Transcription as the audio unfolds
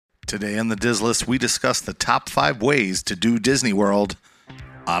Today on the Diz List, we discuss the top 5 ways to do Disney World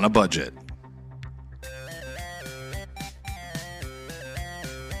on a budget.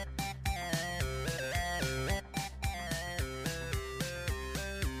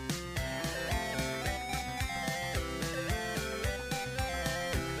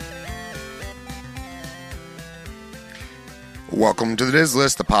 Welcome to the Diz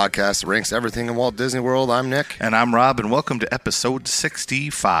List, the podcast that ranks everything in Walt Disney World. I'm Nick. And I'm Rob, and welcome to episode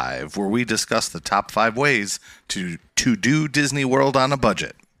 65, where we discuss the top 5 ways to do Disney World on a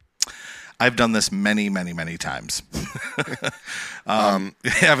budget. I've done this many, many, many times.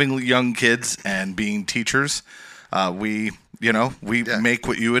 Having young kids and being teachers, we make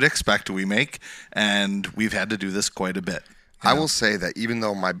what you would expect we make, and we've had to do this quite a bit. I will say that even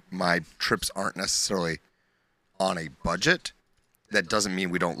though my trips aren't necessarily on a budget, that doesn't mean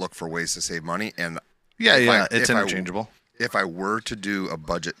we don't look for ways to save money. And it's interchangeable. If I were to do a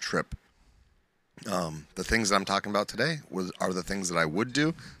budget trip, the things that I'm talking about today are the things that I would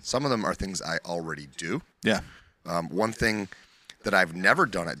do. Some of them are things I already do. Yeah. One thing that I've never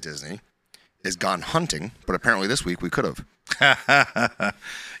done at Disney is gone hunting, but apparently this week we could have.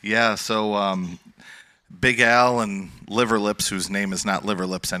 Yeah, so Big Al and Liver Lips, whose name is not Liver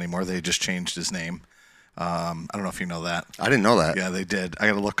Lips anymore, they just changed his name. I don't know if you know that. I didn't know that. Yeah, they did. I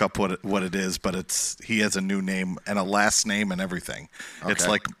got to look up what it is, but he has a new name and a last name and everything.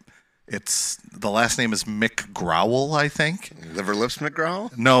 Okay. It's the last name is McGrowell, I think. Liver Lips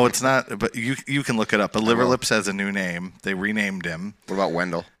McGraw? No, it's not. But you can look it up. But Liver Lips has a new name. They renamed him. What about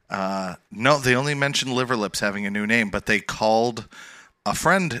Wendell? No, they only mentioned Liver Lips having a new name, but they called a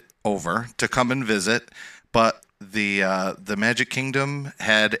friend over to come and visit. But the Magic Kingdom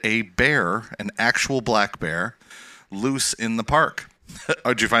had a bear, an actual black bear, loose in the park.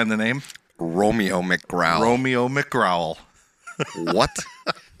 Oh, did you find the name? Romeo McGraw. Romeo McGrowell. What?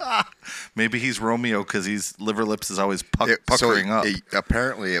 Maybe he's Romeo because Liver Lips is always puckering up.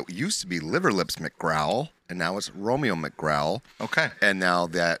 Apparently, it used to be Liver Lips McGrowl, and now it's Romeo McGrowl. Okay. And now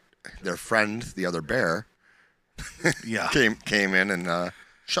that their friend, the other bear, came in and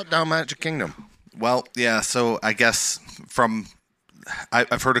shut down Magic Kingdom. Well, yeah, so I guess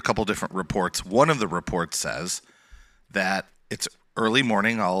I've heard a couple different reports. One of the reports says that it's early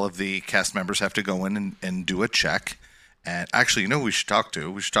morning. All of the cast members have to go in and do a check. And actually, you know who we should talk to?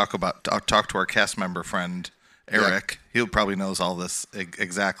 We should talk to our cast member friend, Eric. Yeah. He probably knows all this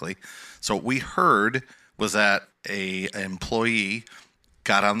exactly. So what we heard was that an employee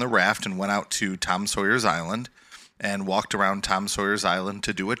got on the raft and went out to Tom Sawyer's Island and walked around Tom Sawyer's Island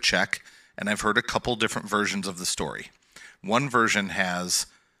to do a check. And I've heard a couple different versions of the story. One version has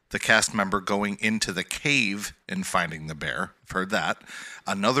the cast member going into the cave and finding the bear. I've heard that.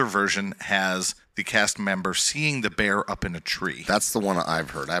 Another version has the cast member seeing the bear up in a tree. That's the one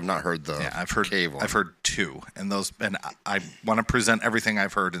I've heard. I have not heard the cave one. I've heard two. And I want to present everything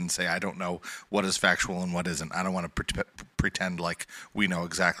I've heard and say I don't know what is factual and what isn't. I don't want to pretend like we know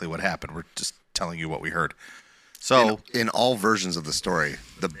exactly what happened. We're just telling you what we heard. So, in all versions of the story,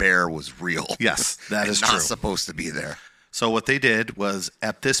 the bear was real. Yes, that is true. Not supposed to be there. So what they did was,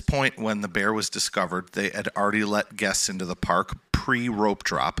 at this point when the bear was discovered, they had already let guests into the park pre-rope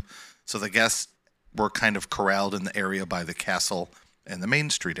drop. So the guests were kind of corralled in the area by the castle and the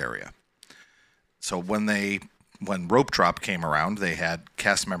Main Street area. So when rope drop came around, they had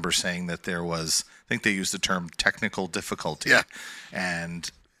cast members saying that there was, I think they used the term technical difficulty. Yeah.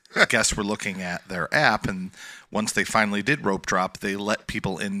 And guests were looking at their app, and once they finally did rope drop, they let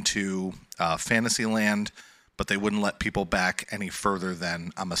people into Fantasyland, but they wouldn't let people back any further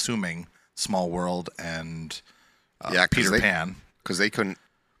than, I'm assuming, Small World and Peter Pan. Because they couldn't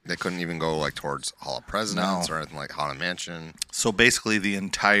even go towards Hall of Presidents or anything like Haunted Mansion. So basically the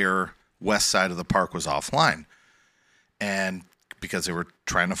entire west side of the park was offline, and because they were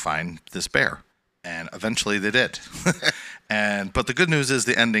trying to find this bear. And eventually they did. But the good news is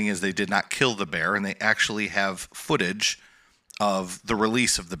the ending is they did not kill the bear, and they actually have footage of the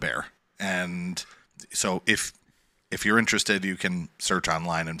release of the bear. And so if you're interested, you can search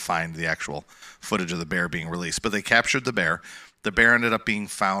online and find the actual footage of the bear being released. But they captured the bear. The bear ended up being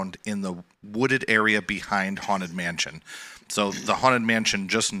found in the wooded area behind Haunted Mansion. So the Haunted Mansion,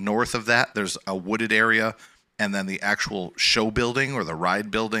 just north of that, there's a wooded area, and then the actual show building or the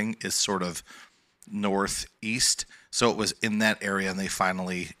ride building is sort of northeast. So it was in that area, and they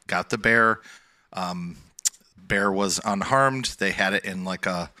finally got the bear. Bear was unharmed. They had it in like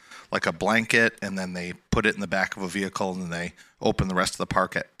a blanket, and then they put it in the back of a vehicle, and then they opened the rest of the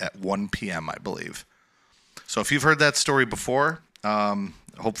park at 1 p.m., I believe. So if you've heard that story before,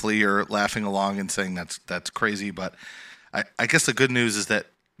 hopefully you're laughing along and saying that's crazy. But I guess the good news is that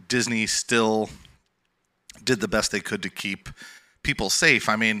Disney still did the best they could to keep people safe.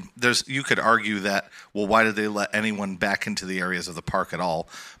 I mean, you could argue that, well, why did they let anyone back into the areas of the park at all?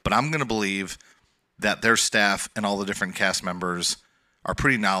 But I'm going to believe that their staff and all the different cast members are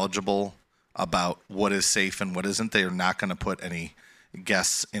pretty knowledgeable about what is safe and what isn't. They are not going to put any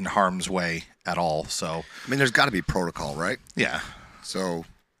guests in harm's way at all. So, I mean, there's got to be protocol, right? yeah. So,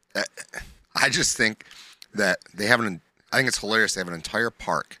 I just think that I think it's hilarious. They have an entire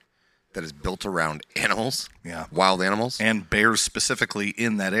park that is built around animals, wild animals, And bears specifically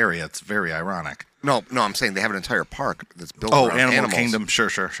in that area. It's very ironic. No, I'm saying they have an entire park that's built Oh, around Animal animals. Kingdom.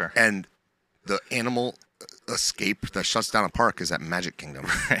 Sure. And the animal escape that shuts down a park is at Magic Kingdom.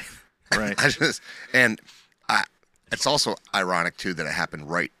 Right. It's also ironic too that it happened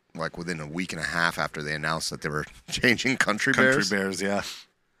right like within a week and a half after they announced that they were changing Country Bears. Country Bears, yeah.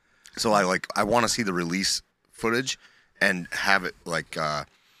 So I want to see the release footage and have it like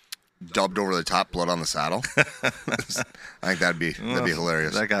dubbed over the top, blood on the saddle. I think that'd be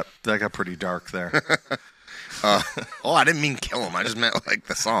hilarious. That got pretty dark there. I didn't mean kill him. I just meant like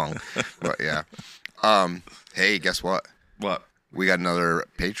the song. But yeah. Hey, guess what? What? We got another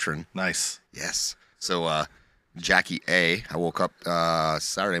patron. Nice. Yes. So Jackie A. I woke up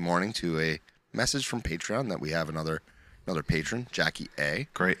Saturday morning to a message from Patreon that we have another patron, Jackie A.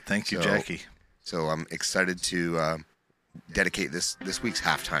 Great. Thank you, Jackie. So I'm excited to dedicate this week's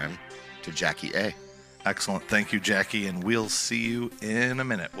halftime to Jackie A. Excellent. Thank you, Jackie, and we'll see you in a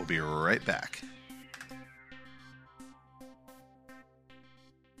minute. We'll be right back.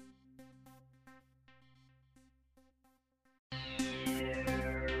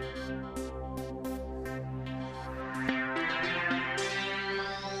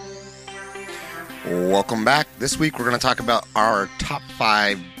 Welcome back. This week we're going to talk about our top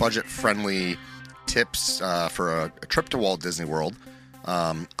 5 budget-friendly tips for a trip to Walt Disney World.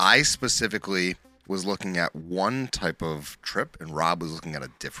 I specifically was looking at one type of trip, and Rob was looking at a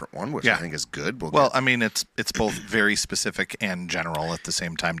different one, which I think is good. Well, I mean, it's both very specific and general at the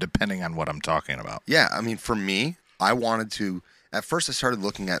same time, depending on what I'm talking about. Yeah, I mean, for me, I wanted to... At first, I started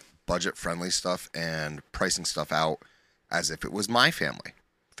looking at budget-friendly stuff and pricing stuff out as if it was my family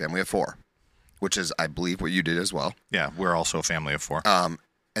of 4. Which is, I believe, what you did as well. Yeah, we're also a family of 4. And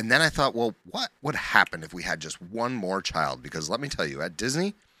then I thought, well, what would happen if we had just one more child? Because let me tell you, at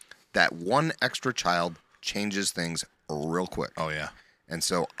Disney, that one extra child changes things real quick. Oh, yeah. And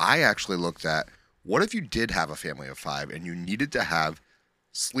so I actually looked at, what if you did have a family of 5 and you needed to have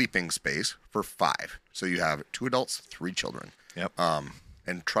sleeping space for 5? So you have 2 adults, 3 children. Yep.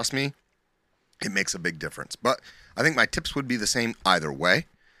 And trust me, it makes a big difference. But I think my tips would be the same either way.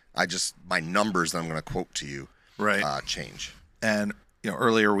 My numbers that I'm going to quote to you change. And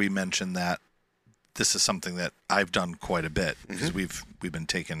earlier we mentioned that this is something that I've done quite a bit because we've been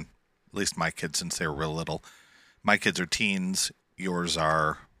taking, at least my kids since they were real little. My kids are teens. Yours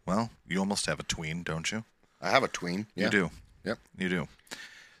are, well, you almost have a tween, don't you? I have a tween. Yeah. You do. Yep. You do.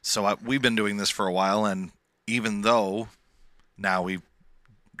 So we've been doing this for a while, and even though now we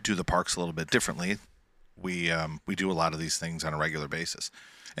do the parks a little bit differently, we do a lot of these things on a regular basis.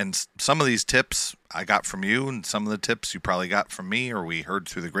 And some of these tips I got from you, and some of the tips you probably got from me, or we heard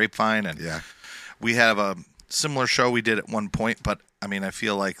through the grapevine. And we have a similar show we did at one point, but I mean, I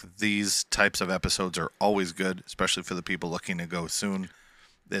feel like these types of episodes are always good, especially for the people looking to go soon.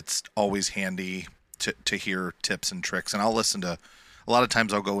 It's always handy to hear tips and tricks. And I'll listen to, a lot of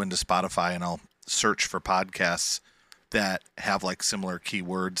times I'll go into Spotify and I'll search for podcasts that have like similar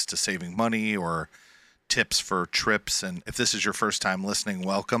keywords to saving money or tips for trips. And if this is your first time listening,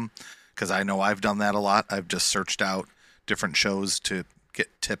 welcome, because I know I've done that a lot. I've just searched out different shows to get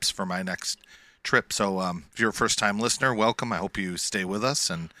tips for my next trip. So if you're a first time listener, welcome. I hope you stay with us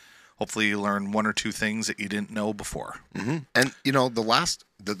and hopefully you learn 1 or 2 things that you didn't know before. And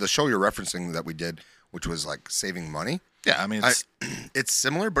the show you're referencing that we did, which was like saving money. Yeah, I mean it's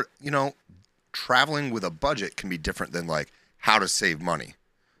similar, but traveling with a budget can be different than like how to save money.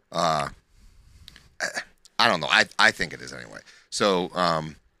 I don't know. I think it is anyway. So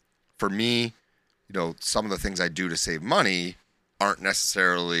for me, some of the things I do to save money aren't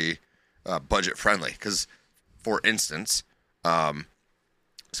necessarily budget friendly. Because, for instance,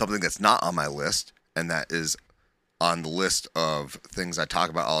 something that's not on my list, and that is on the list of things I talk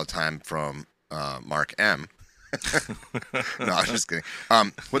about all the time from Mark M. No, I'm just kidding.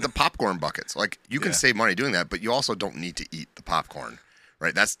 With the popcorn buckets, like you can save money doing that, but you also don't need to eat the popcorn.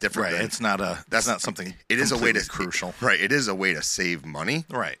 Right, that's different. Right, it's not something. It is a way to crucial. Right, it is a way to save money.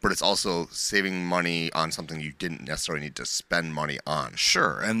 Right, but it's also saving money on something you didn't necessarily need to spend money on.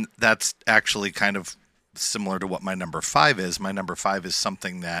 Sure, and that's actually kind of similar to what my number 5 is. My number 5 is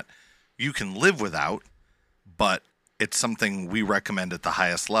something that you can live without, but it's something we recommend at the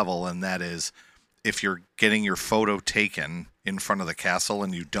highest level, and that is if you're getting your photo taken in front of the castle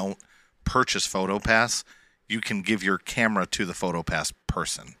and you don't purchase PhotoPass, you can give your camera to the PhotoPass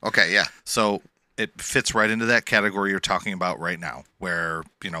person. Okay, yeah. So it fits right into that category you're talking about right now, where,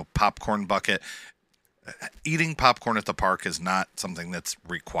 popcorn bucket. Eating popcorn at the park is not something that's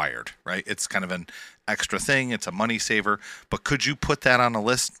required, right? It's kind of an extra thing. It's a money saver. But could you put that on a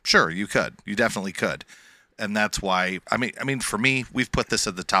list? Sure, you could. You definitely could. And that's why, I mean, for me, we've put this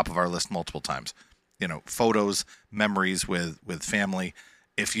at the top of our list multiple times. Photos, memories with family.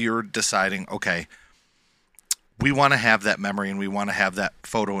 If you're deciding, okay, we want to have that memory and we want to have that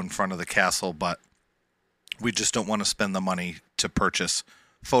photo in front of the castle, but we just don't want to spend the money to purchase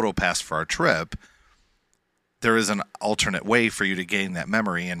PhotoPass for our trip, there is an alternate way for you to gain that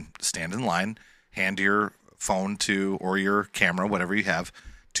memory and stand in line, hand your phone to, or your camera, whatever you have,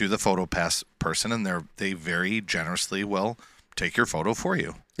 to the PhotoPass person, and they very generously will take your photo for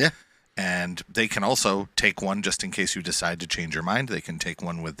you. Yeah. And they can also take one just in case you decide to change your mind. They can take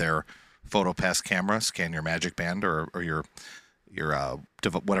one with their PhotoPass camera, scan your Magic Band or your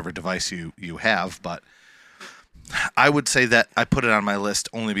whatever device you have. But I would say that I put it on my list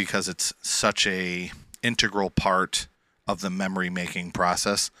only because it's such a integral part of the memory making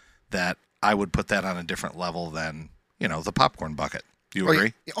process that I would put that on a different level than, the popcorn bucket. Do you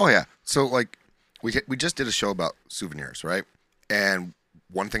agree? Oh yeah. So like we just did a show about souvenirs, right? And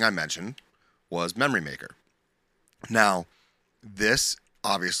one thing I mentioned was Memory Maker. Now, this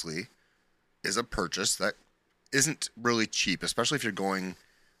obviously is a purchase that isn't really cheap, especially if you're going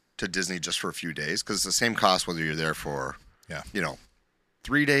to Disney just for a few days, because it's the same cost whether you're there for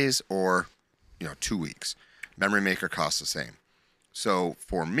 3 days or 2 weeks. Memory Maker costs the same. So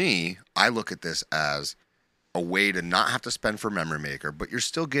for me, I look at this as a way to not have to spend for Memory Maker, but you're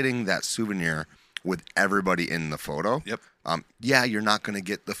still getting that souvenir with everybody in the photo. Yep. Yeah, you're not going to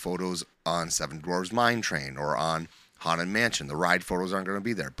get the photos on Seven Dwarfs Mine Train or on Haunted Mansion. The ride photos aren't going to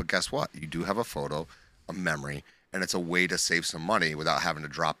be there. But guess what? You do have a photo, a memory, and it's a way to save some money without having to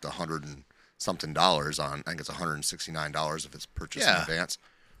drop the $100 and something on. I think it's $169 if it's purchased in advance.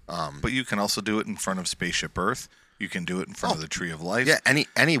 But you can also do it in front of Spaceship Earth. You can do it in front of the Tree of Life. Yeah,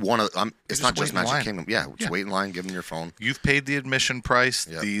 any one of it's not just wait in Magic line. Kingdom. Yeah, just wait in line, give them your phone. You've paid the admission price.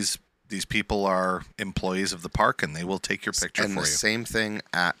 Yep. These people are employees of the park, and they will take your picture And for the you. same thing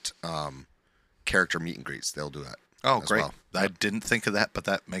at character meet and greets. They'll do that. Oh, as great. well. I didn't think of that, but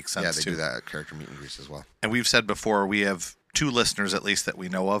that makes sense Yeah, they too. do that at character meet and greets as well. And we've said before, we have 2 listeners at least that we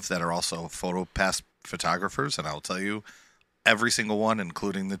know of that are also PhotoPass photographers, and I'll tell you, every single one,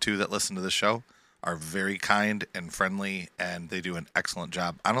 including the 2 that listen to the show, are very kind and friendly, and they do an excellent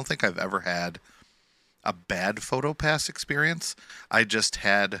job. I don't think I've ever had a bad PhotoPass experience. I just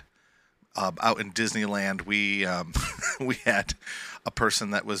had out in Disneyland, we we had a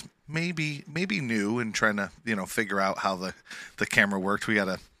person that was maybe new and trying to figure out how the camera worked. We had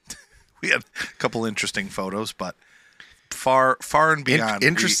a couple interesting photos, but far and beyond.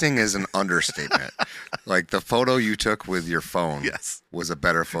 Interesting is an understatement. Like the photo you took with your phone Yes. was a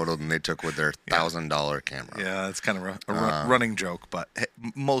better photo than they took with their $1,000 camera. Yeah, it's kind of a running joke, but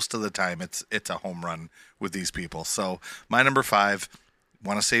most of the time it's a home run with these people. So my number 5,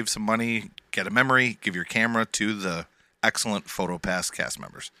 want to save some money, get a memory, give your camera to the excellent PhotoPass cast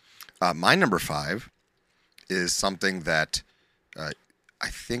members. My number 5 is something that I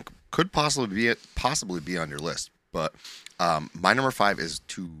think could possibly be on your list, but my number 5 is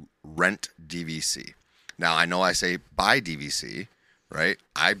to rent DVC. Now, I know I say buy DVC, right?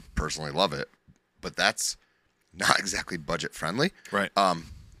 I personally love it, but that's not exactly budget friendly. Right.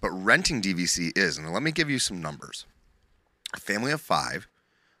 But renting DVC is, and let me give you some numbers. A family of 5,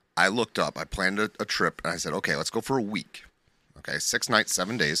 I looked up, I planned a trip, and I said, okay, let's go for a week. Okay, 6 nights,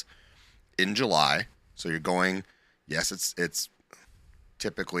 7 days in July. So you're going, yes, it's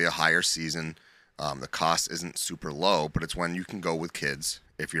typically a higher season. The cost isn't super low, but it's when you can go with kids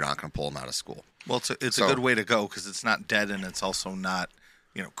if you're not going to pull them out of school. Well, it's a good way to go because it's not dead and it's also not,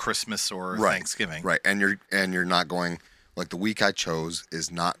 Christmas or Thanksgiving. Right, and you're not going, like the week I chose is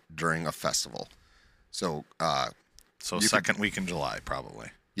not during a festival. So second week in July, probably.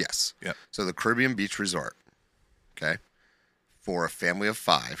 Yes. Yep. So the Caribbean Beach Resort, okay, for a family of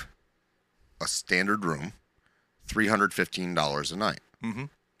 5, a standard room, $315 a night. Mm-hmm.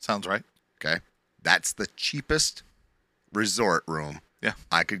 Sounds right. Okay. That's the cheapest resort room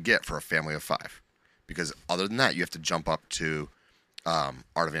I could get for a family of 5. Because other than that, you have to jump up to Art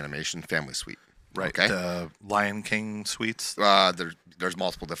of Animation Family Suite. Right. Okay. The Lion King suites. There's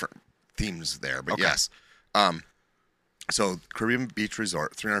multiple different themes there, but Okay. yes. So Caribbean Beach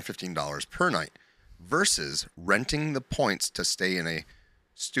Resort, $315 per night versus renting the points to stay in a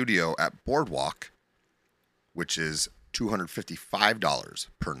studio at Boardwalk, which is $255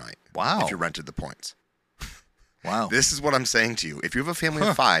 per night. Wow. If you rented the points. Wow. This is what I'm saying to you. If you have a family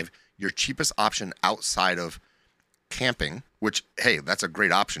of 5, your cheapest option outside of camping, which, hey, that's a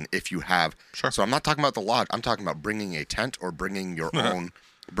great option if you have. Sure. So I'm not talking about the lodge. I'm talking about bringing a tent or bringing your own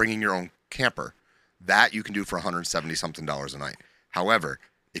camper. That you can do for $170 something a night. However,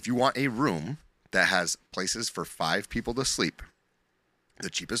 if you want a room that has places for 5 people to sleep, the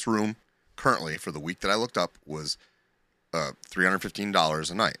cheapest room currently for the week that I looked up was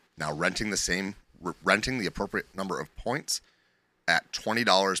 $315 a night. Now renting the appropriate number of points at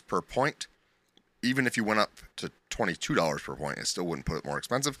 $20 per point, even if you went up to $22 per point, it still wouldn't put it more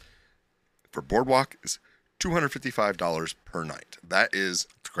expensive. For Boardwalk, is $255 per night. It's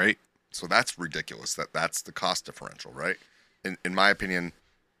great. So that's ridiculous. That's the cost differential, right? In my opinion,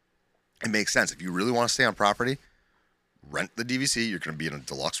 it makes sense. If you really want to stay on property, rent the DVC. You're going to be in a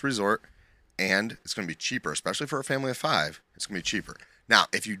deluxe resort, and it's going to be cheaper, especially for a family of 5. It's going to be cheaper. Now,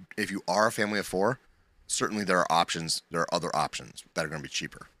 if you are a family of 4, certainly there are options. There are other options that are going to be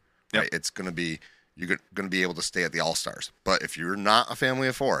cheaper. Right? Yep. It's going to be you're going to be able to stay at the All Stars. But if you're not a family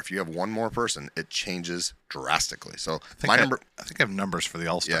of 4, if you have one more person, it changes drastically. So I think I have numbers for the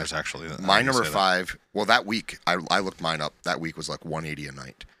All Stars actually. My number 5. Well, that week I looked mine up. That week was like $180 a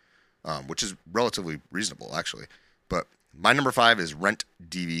night, which is relatively reasonable actually. But my number 5 is rent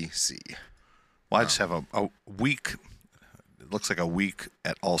DVC. Well, I just have a week. It looks like a week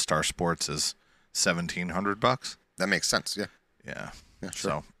at All Star Sports is $1,700. That makes sense. Yeah. Yeah. Sure.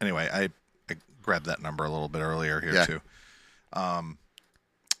 So anyway, I grabbed that number a little bit earlier here too.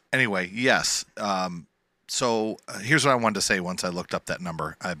 Anyway, yes. So here's what I wanted to say once I looked up that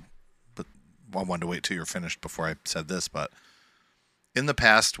number. I wanted to wait till you're finished before I said this, but in the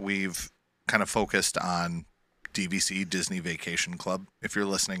past we've kind of focused on DVC, Disney Vacation Club. If you're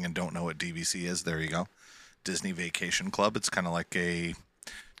listening and don't know what DVC is, there you go. Disney Vacation Club. It's kind of like a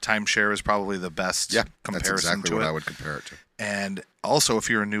timeshare is probably the best comparison that's exactly to what it. I would compare it to. And also,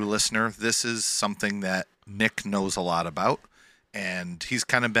 if you're a new listener, this is something that Nick knows a lot about, and he's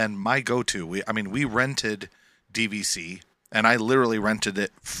kind of been my go-to. We rented DVC, and I literally rented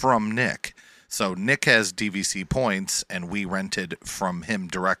it from Nick. So Nick has DVC points, and we rented from him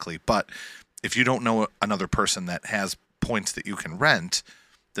directly. But if you don't know another person that has points that you can rent,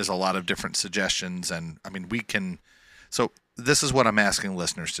 there's a lot of different suggestions, and we can. So this is what I'm asking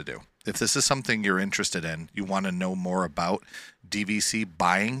listeners to do. If this is something you're interested in, you want to know more about DVC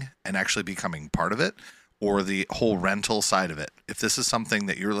buying and actually becoming part of it, or the whole rental side of it. If this is something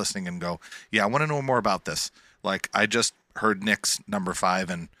that you're listening and go, yeah, I want to know more about this. Like I just heard Nick's number 5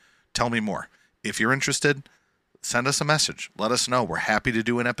 and tell me more. If you're interested, send us a message. Let us know. We're happy to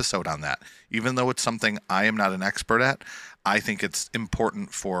do an episode on that. Even though it's something I am not an expert at, I think it's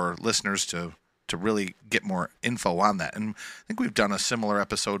important for listeners to really get more info on that. And I think we've done a similar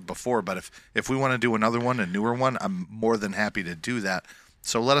episode before, but if we want to do another one, a newer one, I'm more than happy to do that.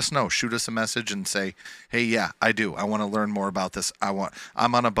 So let us know. Shoot us a message and say, hey, yeah, I do. I want to learn more about this.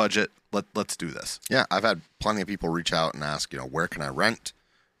 I'm on a budget. Let's do this. Yeah, I've had plenty of people reach out and ask, where can I rent?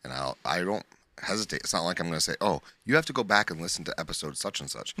 And I don't hesitate. It's not like I'm going to say, oh, you have to go back and listen to episode such and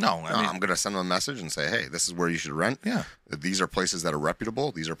such. No, I'm going to send them a message and say, hey, this is where you should rent. Yeah. These are places that are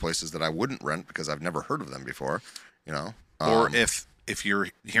reputable. These are places that I wouldn't rent because I've never heard of them before. Or if you're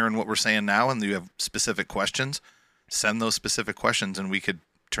hearing what we're saying now and you have specific questions, send those specific questions and we could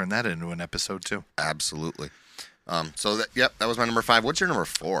turn that into an episode too. Absolutely. That was my number 5. What's your number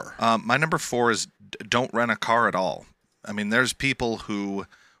 4? My number 4 is don't rent a car at all. There's people who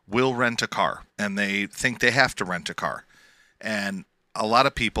will rent a car and they think they have to rent a car. And a lot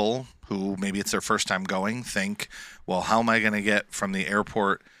of people who maybe it's their first time going think, well, how am I going to get from the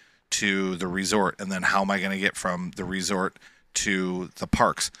airport to the resort? And then how am I going to get from the resort to the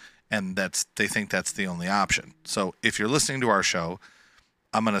parks? And they think that's the only option. So if you're listening to our show,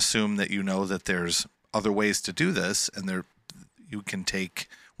 I'm going to assume that you know that there's other ways to do this, and you can take.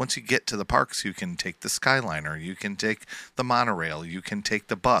 Once you get to the parks, you can take the Skyliner, you can take the monorail, you can take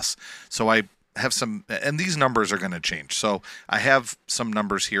the bus. So I have some, and these numbers are going to change. So I have some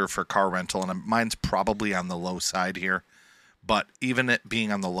numbers here for car rental, and mine's probably on the low side here. But even it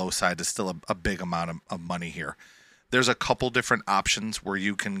being on the low side is still a big amount of money here. There's a couple different options where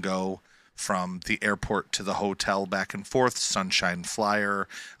you can go from the airport to the hotel back and forth, Sunshine Flyer,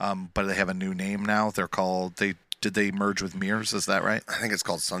 but they have a new name now. They're called, did they merge with Mears? Is that right? I think it's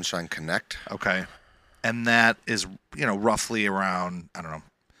called Sunshine Connect. Okay. And that is, roughly around, I don't know,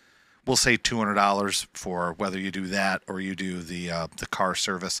 we'll say $200 for whether you do that or you do the car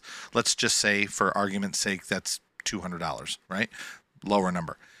service. Let's just say, for argument's sake, that's $200, right? Lower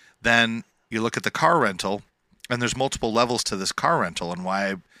number. Then you look at the car rental, and there's multiple levels to this car rental, and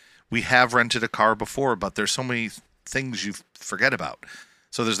why we have rented a car before, but there's so many things you forget about.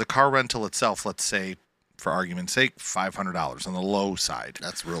 So there's the car rental itself. Let's say, for argument's sake, $500 on the low side.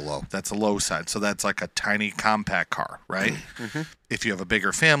 That's real low. That's a low side. So that's like a tiny compact car, right? If you have a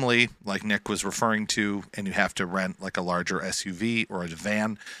bigger family, like Nick was referring to, and you have to rent like a larger SUV or a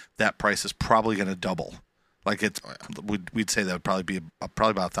van, that price is probably going to double. Like we'd say that would probably be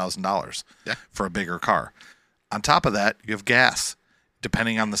probably about $1,000 for a bigger car. On top of that, you have gas.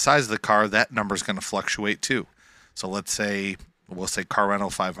 Depending on the size of the car, that number is going to fluctuate too. So we'll say car rental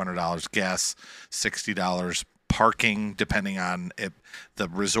 $500, gas $60, parking depending on the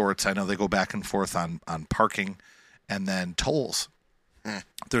resorts. I know they go back and forth on parking, and then tolls.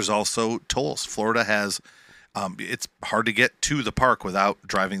 There's also tolls. Florida has it's hard to get to the park without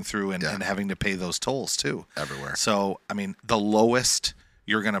driving through and having to pay those tolls too. Everywhere. So, I mean, the lowest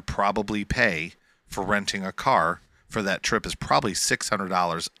you're going to probably pay for renting a car for that trip is probably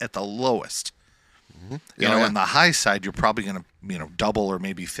 $600 at the lowest. You know, on the high side, you're probably going to, double or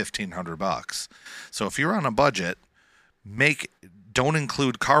maybe $1,500. So if you're on a budget, don't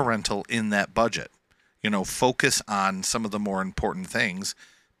include car rental in that budget. Focus on some of the more important things.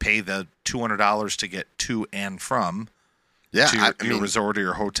 Pay the $200 to get to and from to your resort or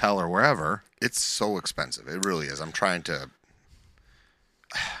your hotel or wherever. It's so expensive. It really is. I'm trying to.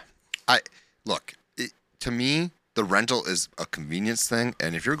 To me, the rental is a convenience thing,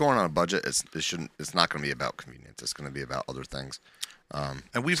 and if you're going on a budget, it's not going to be about convenience. It's going to be about other things.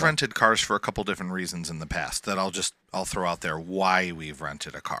 And we've rented cars for a couple different reasons in the past that I'll throw out there why we've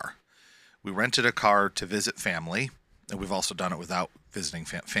rented a car. We rented a car to visit family, and we've also done it without visiting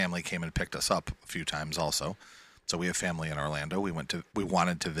family. Came and picked us up a few times also. So we have family in Orlando. We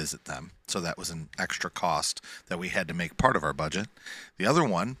wanted to visit them, so that was an extra cost that we had to make part of our budget. The other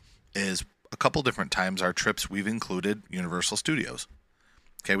one is, a couple different times our trips we've included Universal Studios.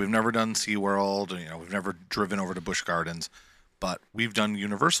 Okay, we've never done SeaWorld, we've never driven over to Busch Gardens, but we've done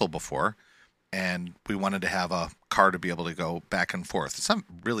Universal before, and we wanted to have a car to be able to go back and forth. It's not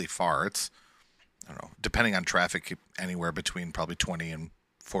really far. It's, I don't know, depending on traffic, anywhere between probably 20 and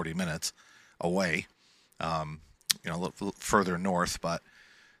 40 minutes away, a little further north. But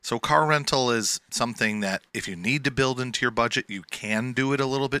so car rental is something that if you need to build into your budget, you can do it a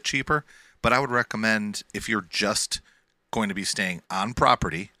little bit cheaper. But I would recommend, if you're just going to be staying on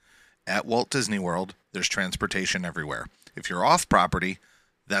property at Walt Disney World, there's transportation everywhere. If you're off property,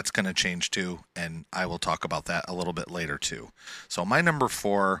 that's going to change too, and I will talk about that a little bit later too. So my number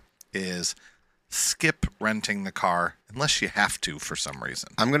 4 is skip renting the car unless you have to for some reason.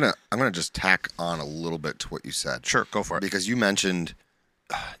 I'm gonna just tack on a little bit to what you said. Sure, go for it. Because you mentioned,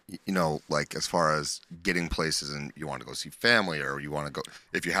 like as far as getting places and you want to go see family or you want to go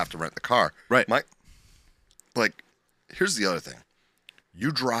if you have to rent the car. Right. Here's the other thing.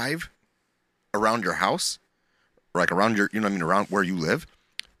 You drive around your house, like around your, around where you live,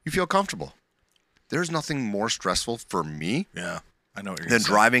 you feel comfortable. There's nothing more stressful for me. Yeah, I know what you're than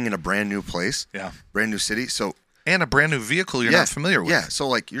saying. Driving in a brand new place. Yeah. Brand new city. So. And a brand new vehicle you're not familiar with. Yeah.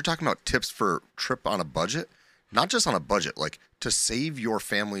 So you're talking about tips for trip on a budget, not just on a budget, to save your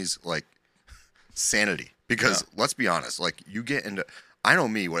family's sanity. Because let's be honest, you get into, I know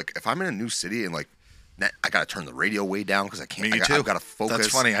me, if I'm in a new city and I got to turn the radio way down because I can't. I've got to focus. That's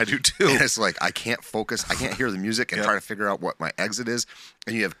funny. I do too. And it's I can't focus. I can't hear the music and try to figure out what my exit is.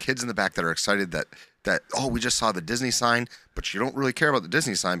 And you have kids in the back that are excited that we just saw the Disney sign, but you don't really care about the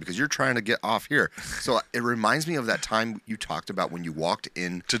Disney sign because you're trying to get off here. So it reminds me of that time you talked about when you walked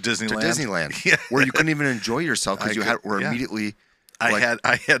in to Disneyland, where you couldn't even enjoy yourself because immediately.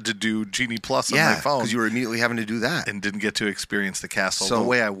 I had to do Genie Plus on my phone because you were immediately having to do that and didn't get to experience the castle the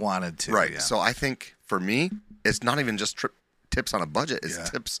way I wanted to. Right. Yeah. So I think for me, it's not even just tips on a budget; it's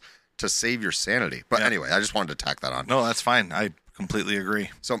tips to save your sanity. But anyway, I just wanted to tack that on. No, that's fine. I completely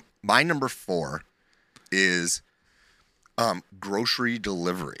agree. So my number 4 is grocery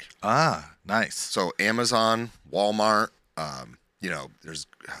delivery. Ah, nice. So Amazon, Walmart, there's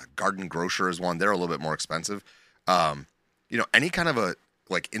Garden Grocer is one. They're a little bit more expensive. Any kind of a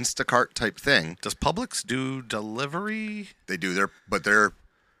Instacart type thing. Does Publix do delivery? They do.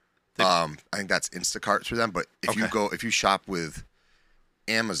 I think that's Instacart through them. But if you shop with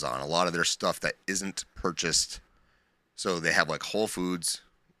Amazon, a lot of their stuff that isn't purchased. So they have Whole Foods.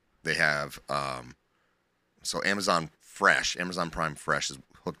 They have Amazon Prime Fresh is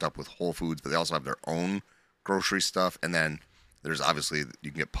hooked up with Whole Foods, but they also have their own grocery stuff. And then There's obviously,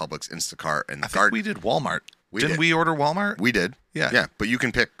 you can get Publix, Instacart, and I think we did Walmart. Didn't we order Walmart? We did. Yeah. Yeah, but you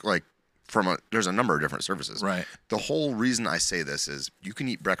can pick like there's a number of different services. Right. The whole reason I say this is you can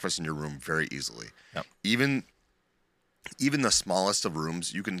eat breakfast in your room very easily. Yep. Even the smallest of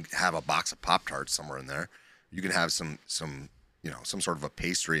rooms, you can have a box of Pop-Tarts somewhere in there. You can have some sort of a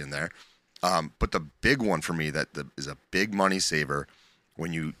pastry in there. But the big one for me is a big money saver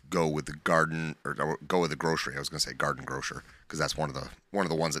when you go with the garden or go with the grocery. I was going to say garden grocer because that's one of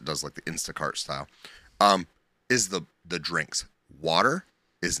the ones that does like the Instacart style. Is the drinks. Water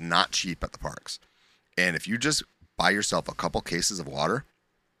is not cheap at the parks. And if you just buy yourself a couple cases of water,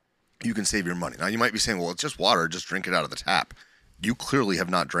 you can save your money. Now you might be saying, well, it's just water, just drink it out of the tap. You clearly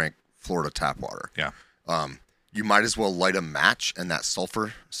have not drank Florida tap water. Yeah. You might as well light a match and that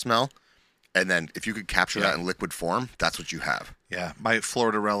sulfur smell. And then if you could capture that in liquid form, that's what you have. Yeah. My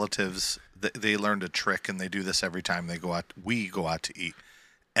Florida relatives, they learned a trick, and they do this every time we go out to eat.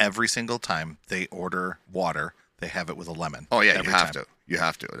 Every single time they order water, they have it with a lemon. Oh, yeah, every you have time. to. You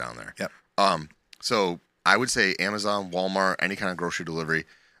have to down there. Yep. So I would say Amazon, Walmart, any kind of grocery delivery.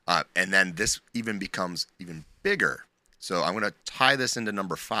 And then this even becomes even bigger. So I'm going to tie this into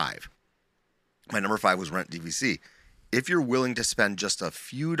number 5. My number 5 was rent DVC. If you're willing to spend just a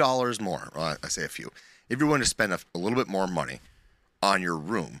few dollars more, well, I say a few. If you're willing to spend a little bit more money on your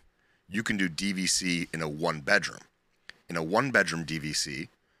room, you can do DVC in a 1-bedroom. In a 1-bedroom DVC,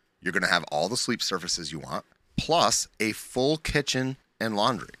 you're going to have all the sleep surfaces you want, plus a full kitchen and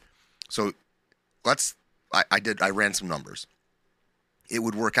laundry. So I ran some numbers. It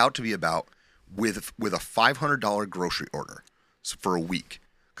would work out to be about with a $500 grocery order for a week,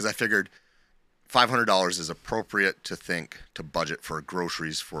 because I figured $500 is appropriate to budget for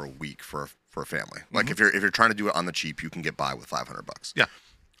groceries for a week for a family. Like if you're trying to do it on the cheap, you can get by with $500. Yeah.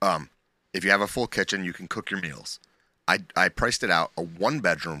 If you have a full kitchen, you can cook your meals. I priced it out, a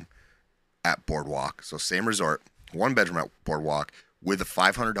 1-bedroom at Boardwalk, so same resort, 1-bedroom at Boardwalk with a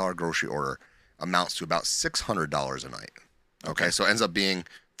 $500 grocery order amounts to about $600 a night. Okay, so it ends up being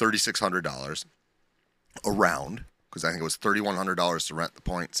 $3,600 around, because I think it was $3,100 to rent the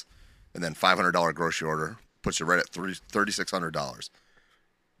points, and then $500 grocery order puts you right at $3,600.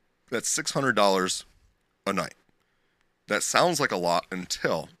 That's $600 a night. That sounds like a lot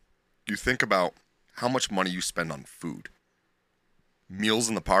until you think about how much money you spend on food. Meals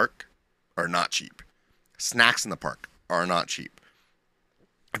in the park are not cheap. Snacks in the park are not cheap.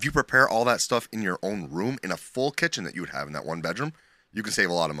 If you prepare all that stuff in your own room, in a full kitchen that you would have in that 1-bedroom, you can save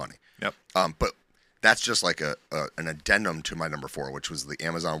a lot of money. Yep. But that's just like an addendum to my number 4, which was the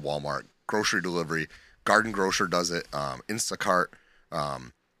Amazon, Walmart grocery delivery. Garden Grocer does it. Instacart,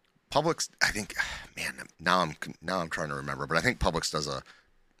 Publix. I think, man, now I'm trying to remember, but I think Publix does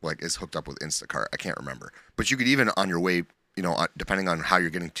is hooked up with Instacart. I can't remember. But you could even on your way, depending on how you're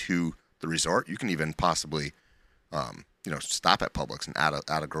getting to the resort, you can even possibly, stop at Publix and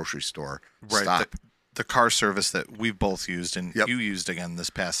add a grocery store. Right. Stop. The car service that we've both used and you used again this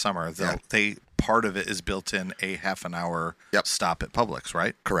past summer, part of it is built in a half an hour stop at Publix,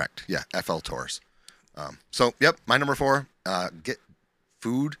 right? Correct. Yeah. FL Tours. My number 4, get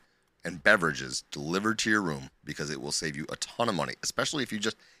food and beverages delivered to your room, because it will save you a ton of money, especially if you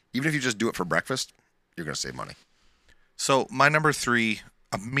just do it for breakfast, you're going to save money. So my number 3,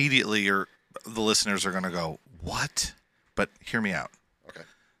 immediately the listeners are going to go, what? But hear me out. Okay.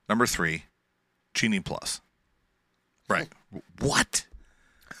 Number 3, Genie Plus. Right. What?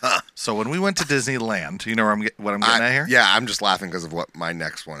 So when we went to Disneyland, you know what I'm getting at here? Yeah, I'm just laughing because of what my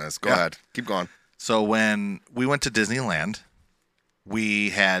next one is. Go ahead. Keep going. So when we went to Disneyland, we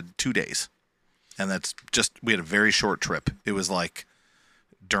had 2 days. And we had a very short trip. It was like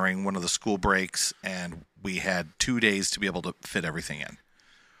during one of the school breaks, and we had 2 days to be able to fit everything in.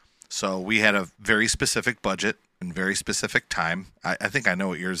 So we had a very specific budget and very specific time. I think I know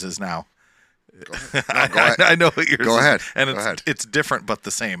what yours is now. Go ahead. No, go ahead. I know what yours is. Go ahead. And it's different but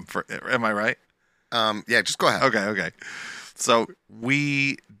the same. Am I right? Yeah, just go ahead. Okay. So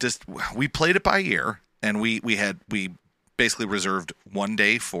we played it by ear, and we basically reserved 1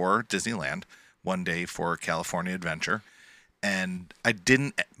 day for Disneyland, 1 day for California Adventure, and I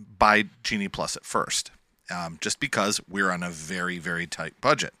didn't buy Genie Plus at first, just because we're on a very, very tight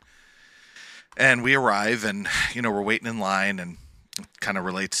budget. And we arrive, and we're waiting in line, and it kind of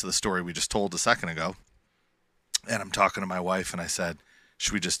relates to the story we just told a second ago. And I'm talking to my wife, and I said,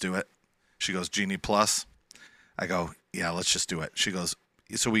 "Should we just do it?" She goes, "Genie Plus." I go, "Yeah, let's just do it." She goes,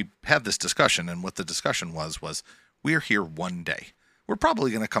 so we had this discussion, and what the discussion was we're here 1 day. We're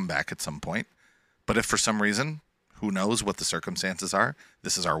probably going to come back at some point, but if for some reason, who knows what the circumstances are,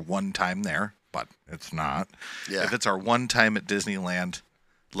 this is our one time there. but it's not. Yeah. If it's our one time at Disneyland,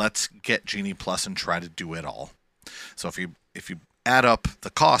 let's get Genie Plus and try to do it all. So if you add up the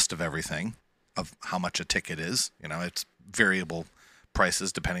cost of everything, of how much a ticket is, it's variable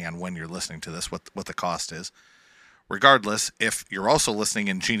prices depending on when you're listening to this, what the cost is. Regardless, if you're also listening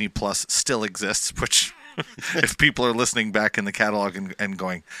and Genie Plus still exists, which if people are listening back in the catalog and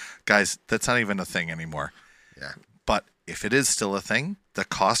going, guys, that's not even a thing anymore. Yeah. But if it is still a thing, the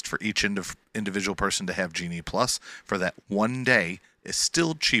cost for each individual person to have Genie Plus for that one day is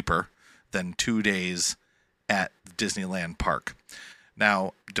still cheaper than 2 days at Disneyland Park.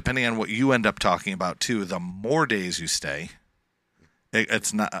 Now, depending on what you end up talking about too, the more days you stay,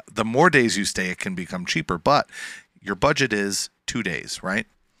 it can become cheaper, but your budget is 2 days, right?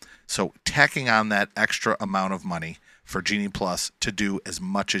 So tacking on that extra amount of money for Genie Plus to do as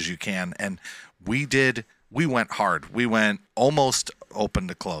much as you can. And we went hard. We went almost open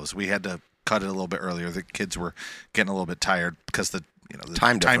to close. We had to cut it a little bit earlier. The kids were getting a little bit tired because the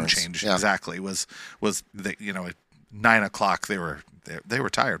time change exactly was the, at 9 o'clock they were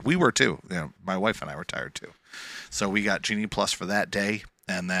tired. We were too. My wife and I were tired too. So we got Genie Plus for that day,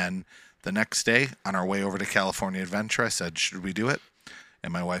 and then the next day on our way over to California Adventure, I said, "Should we do it?"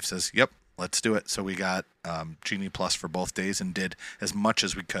 And my wife says, "Yep, let's do it." So we got Genie Plus for both days and did as much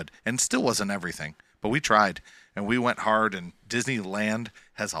as we could, and it still wasn't everything, but we tried and we went hard. And Disneyland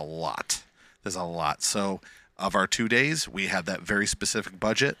has a lot. There's a lot. So of our 2 days, we had that very specific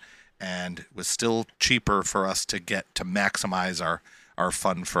budget, and it was still cheaper for us to get to maximize our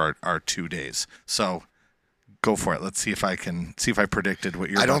fun for our 2 days. So go for it. Let's see if I predicted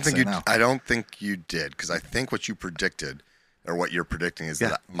what you're about to say now. I don't think you did, because I think what you predicted, or what you're predicting, is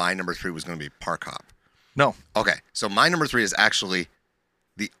that my number 3 was going to be Park Hop. No. Okay, so my number 3 is actually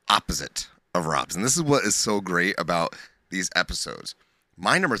the opposite of Rob's, and this is what is so great about these episodes.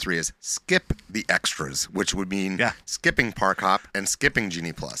 My number 3 is skip the extras, which would mean skipping Park Hop and skipping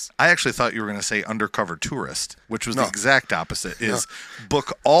Genie Plus. I actually thought you were going to say Undercover Tourist, which was the exact opposite, is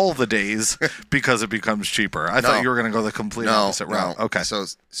book all the days because it becomes cheaper. I thought you were going to go the complete opposite route. Okay.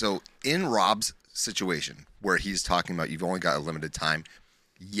 So in Rob's situation, where he's talking about you've only got a limited time,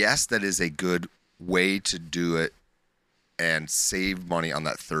 yes, that is a good way to do it and save money on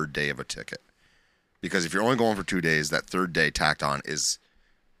that third day of a ticket. Because if you're only going for 2 days, that third day tacked on is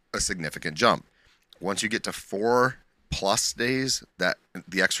a significant jump. Once you get to 4+ days, that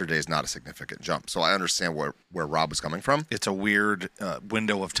the extra day is not a significant jump. So I understand where Rob was coming from. It's a weird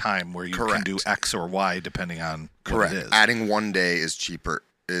window of time where you can do X or Y depending on what it is. Adding 1 day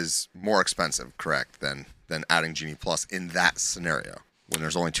is more expensive, than adding Genie Plus in that scenario when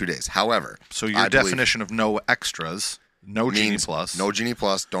there's only 2 days. However, so your definition of no extras, no Genie Plus. No Genie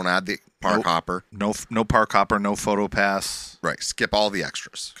Plus, don't add the Park Hopper. No Park Hopper, no Photo Pass. Right, skip all the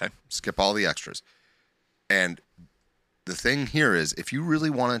extras. Okay. Skip all the extras. And the thing here is, if you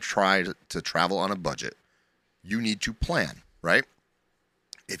really want to try to travel on a budget, you need to plan, right?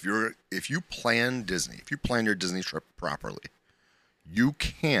 If you plan your Disney trip properly, you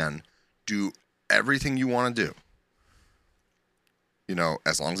can do everything you want to do.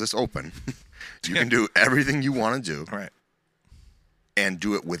 As long as it's open, you can do everything you want to do. Right. And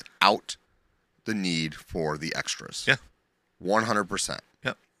do it without the need for the extras. Yeah. 100%.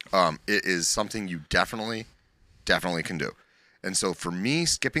 Yep. It is something you definitely can do. And so for me,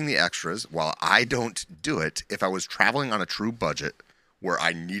 skipping the extras, while I don't do it, if I was traveling on a true budget where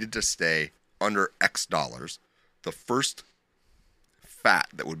I needed to stay under X dollars, the first fat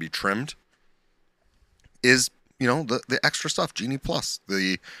that would be trimmed is, the extra stuff, Genie Plus.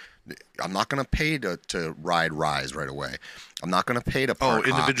 I'm not going to pay to ride Rise right away. I'm not going to pay to Park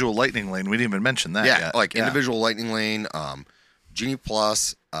Hop. Individual Lightning Lane. We didn't even mention that yet. Individual Lightning Lane, Genie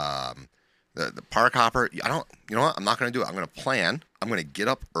Plus, the Park Hopper. You know what? I'm not going to do it. I'm going to plan. I'm going to get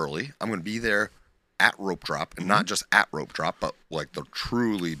up early. I'm going to be there at Rope Drop, and not just at Rope Drop, but they'll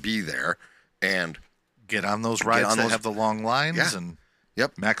truly be there and get on those rides that have the long lines and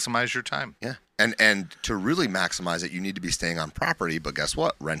maximize your time. Yeah. And to really maximize it, you need to be staying on property. But guess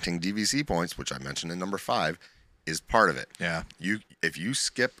what? Renting DVC points, which I mentioned in number 5, is part of it. Yeah. If you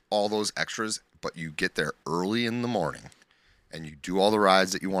skip all those extras, but you get there early in the morning and you do all the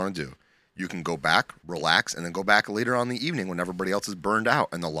rides that you want to do, you can go back, relax, and then go back later on in the evening when everybody else is burned out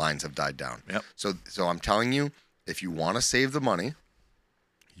and the lines have died down. Yep. So I'm telling you, if you want to save the money,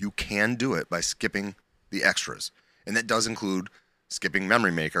 you can do it by skipping the extras. And that does include skipping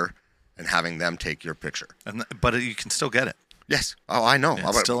Memory Maker and having them take your picture. But you can still get it. Yes. Oh, I know.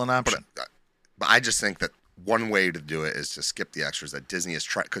 It's still an option. But I just think that one way to do it is to skip the extras that Disney has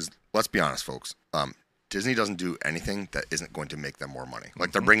tried. Because let's be honest, folks, Disney doesn't do anything that isn't going to make them more money.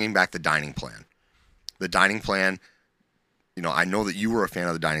 Like they're bringing back the dining plan. The dining plan, you know, I know that you were a fan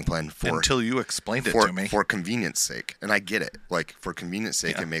of the dining plan until you explained it to me. For convenience sake. And I get it. Like for convenience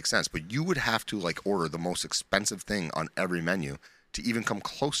sake, it makes sense. But you would have to like order the most expensive thing on every menu to even come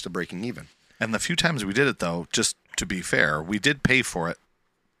close to breaking even. And the few times we did it, though, just to be fair, we did pay for it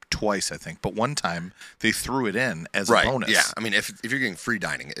twice, I think. But one time they threw it in as a bonus. Yeah. I mean, if you're getting free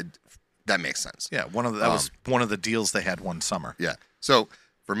dining, that makes sense. Yeah. That was one of the deals they had one summer. Yeah. So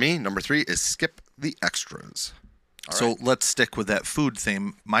for me, number 3 is skip the extras. So let's stick with that food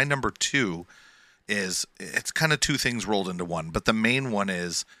theme. My number 2 is, it's kind of two things rolled into one, but the main one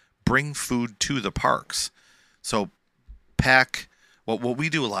is bring food to the parks. So pack. What we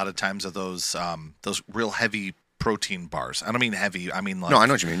do a lot of times are those real heavy protein bars. I don't mean heavy. I mean like... No, I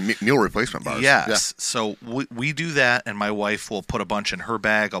know what you mean. Meal replacement bars. Yes. Yeah. So we do that, and my wife will put a bunch in her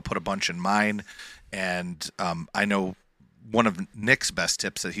bag. I'll put a bunch in mine. And I know one of Nick's best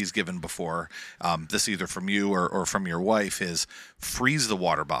tips that he's given before, this either from you or from your wife, is freeze the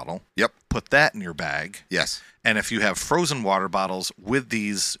water bottle. Yep. Put that in your bag. Yes. And if you have frozen water bottles with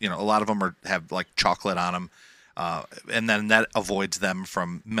these, you know, a lot of them have like chocolate on them. And then that avoids them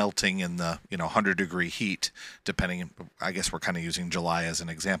from melting in the 100-degree heat, depending. I guess we're kind of using July as an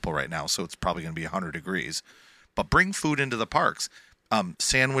example right now, so it's probably going to be 100 degrees. But bring food into the parks,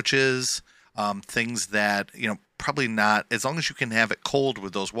 sandwiches, things that probably not, as long as you can have it cold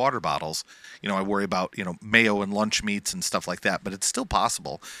with those water bottles. I worry about mayo and lunch meats and stuff like that, but it's still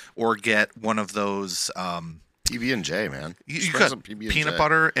possible. Or get one of those. PB&J, man. You cut peanut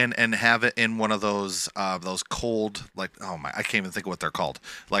butter and have it in one of those cold, like, oh my, I can't even think of what they're called.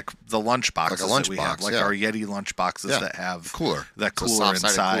 Like the lunch boxes that we have, like our Yeti lunch boxes that have that cooler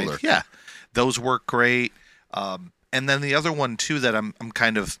inside. Cooler. Yeah, those work great. And then the other one too that I'm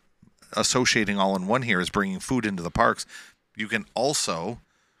kind of associating all in one here is bringing food into the parks. You can also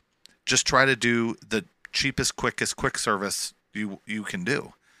just try to do the cheapest, quickest quick service you can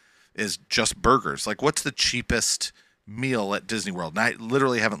do. Is just burgers. Like, what's the cheapest meal at Disney World? And I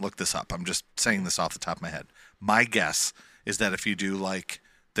literally haven't looked this up. I'm just saying this off the top of my head. My guess is that if you do like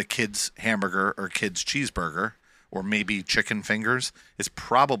the kids' hamburger or kids' cheeseburger or maybe chicken fingers, it's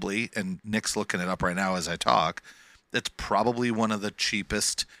probably, and Nick's looking it up right now as I talk, it's probably one of the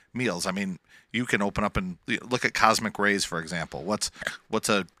cheapest meals. I mean, you can open up and look at Cosmic Rays, for example. What's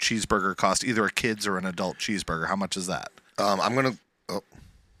a cheeseburger cost? Either a kid's or an adult cheeseburger. How much is that? I'm going to...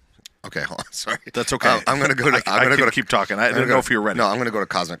 Okay, hold on. Sorry. That's okay. I'm going to go to... I'm going to keep talking. I didn't know if you were ready. No, I'm going to go to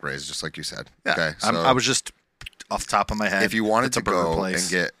Cosmic Rays, just like you said. Yeah. Okay. So I was just off the top of my head. If you wanted to go place. and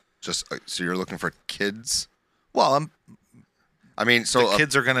get just... So you're looking for kids? Well, so...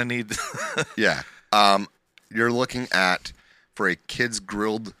 kids are going to need... Yeah. You're looking at, for a kid's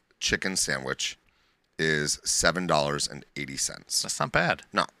grilled chicken sandwich, is $7.80. That's not bad.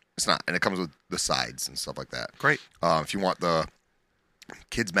 No, it's not. And it comes with the sides and stuff like that. Great. If you want the...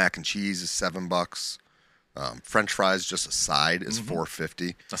 Kids mac and cheese is $7. French fries, just a side, is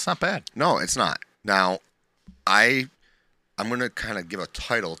 $4.50. That's not bad. No, it's not. Now, I'm going to kind of give a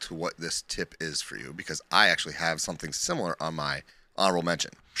title to what this tip is for you, because I actually have something similar on my honorable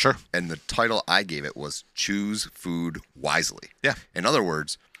mention. Sure. And the title I gave it was Choose Food Wisely. Yeah. In other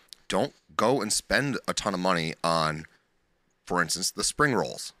words, don't go and spend a ton of money on, for instance, the spring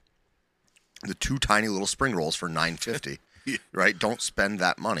rolls. The 2 tiny little spring rolls for $9.50. Right? Don't spend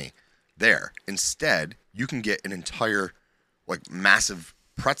that money there. Instead, you can get an entire, like, massive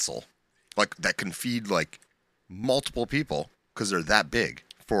pretzel, like, that can feed, like, multiple people because they're that big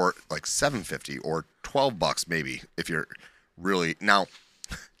for, like, $7.50 or $12 maybe if you're really... Now,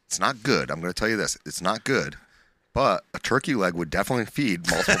 it's not good. I'm going to tell you this. It's not good. But a turkey leg would definitely feed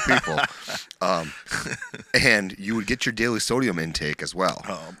multiple people. And you would get your daily sodium intake as well.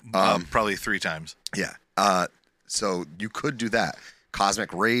 Probably 3 times. Yeah. So you could do that.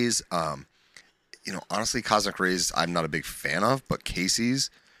 Cosmic Rays, honestly, Cosmic Rays I'm not a big fan of, but Casey's,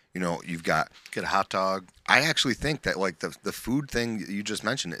 you've got... Get a hot dog. I actually think that, like, the food thing that you just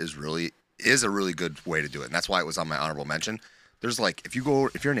mentioned is a really good way to do it. And that's why it was on my honorable mention. There's, like, if you're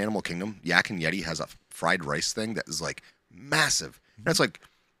in Animal Kingdom, Yak and Yeti has a fried rice thing that is, like, massive. And it's, like,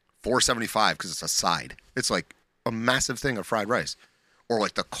 $4.75 because it's a side. It's, like, a massive thing of fried rice. Or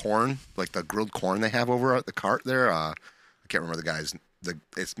like the corn, like the grilled corn they have over at the cart there. I can't remember the guy's.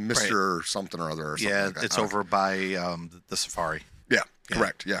 It's Mr. Right. Something or other. Or something Yeah, like that. it's over by the Safari. Yeah,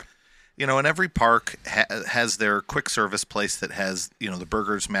 correct. Yeah. And every park has their quick service place that has, the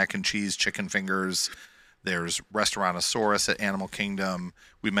burgers, mac and cheese, chicken fingers. There's Restaurantosaurus at Animal Kingdom.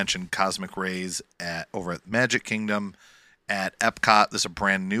 We mentioned Cosmic Rays over at Magic Kingdom. At Epcot, there's a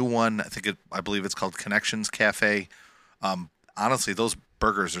brand new one. I believe it's called Connections Cafe. Honestly, those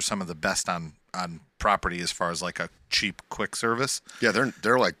burgers are some of the best on property as far as like a cheap, quick service. Yeah,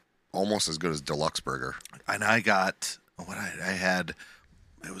 they're like almost as good as Deluxe Burger. And I got I had.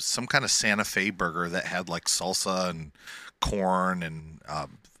 It was some kind of Santa Fe burger that had like salsa and corn and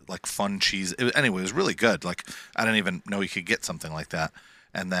like fun cheese. Anyway, it was really good. Like I didn't even know you could get something like that.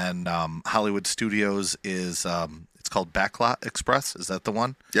 And then Hollywood Studios is it's called Backlot Express. Is that the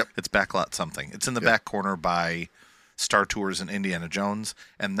one? Yep. It's Backlot something. It's in the back corner by Star Tours and Indiana Jones.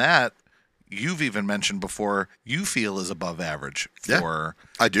 And that you've even mentioned before you feel is above average for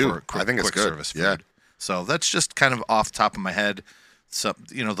I do. for quick, I think it's quick good. service food. Yeah. So that's just kind of off the top of my head. So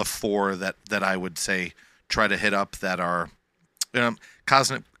the four that I would say try to hit up that are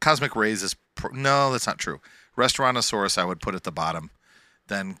Cosmic Rays is no, that's not true. Restaurantosaurus I would put at the bottom,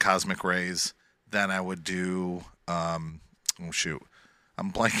 then Cosmic Rays, then I would do I'm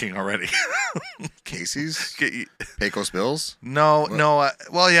blanking already. Casey's, Pecos Bills. No.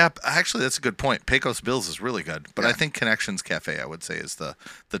 Well, yeah. Actually, that's a good point. Pecos Bills is really good, but I think Connections Cafe I would say is the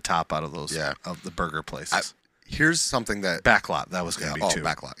top out of those of the burger places. Here's something that Backlot that was going to be two.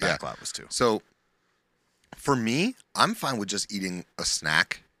 Backlot. Backlot was two. So for me, I'm fine with just eating a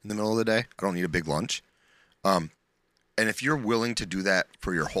snack in the middle of the day. I don't need a big lunch. And if you're willing to do that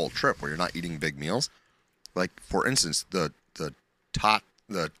for your whole trip, where you're not eating big meals, like for instance, the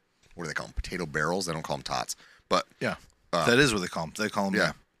what do they call them? Potato barrels. They don't call them tots, but yeah, that is what they call them. They call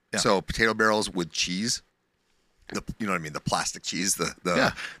them yeah. So potato barrels with cheese. You know what I mean? The plastic cheese,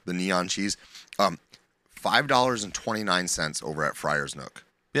 the neon cheese. $5.29 over at Friar's Nook.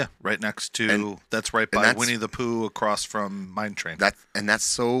 Yeah, right next to that's right by Winnie the Pooh across from Mine Train. That's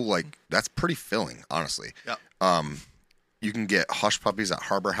so like that's pretty filling, honestly. Yeah. You can get Hush Puppies at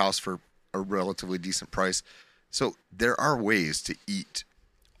Harbor House for a relatively decent price. So there are ways to eat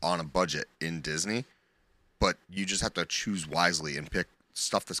on a budget in Disney, but you just have to choose wisely and pick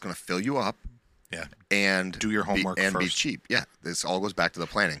stuff that's going to fill you up. Yeah. And do your homework and first. Be cheap. Yeah. This all goes back to the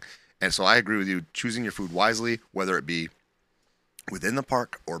planning. And so I agree with you. Choosing your food wisely, whether it be within the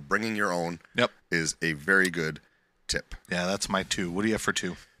park or bringing your own, is a very good tip. Yeah, that's my 2. What do you have for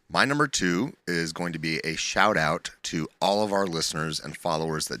 2? My number 2 is going to be a shout out to all of our listeners and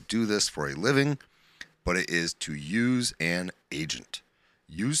followers that do this for a living, but it is to use an agent.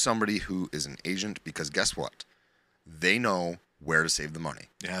 Use somebody who is an agent because guess what? They know where to save the money.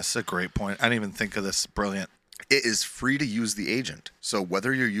 Yeah, that's a great point. I didn't even think of this. Brilliant. It is free to use the agent. So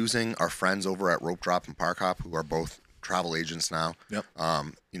whether you're using our friends over at Rope Drop and Park Hop, who are both travel agents now,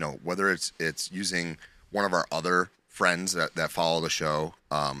 whether it's using one of our other friends that follow the show,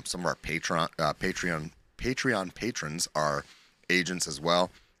 some of our Patreon patrons are agents as well.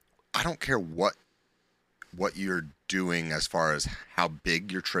 I don't care what you're doing as far as how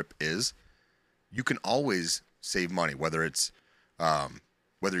big your trip is. You can always save money, whether it's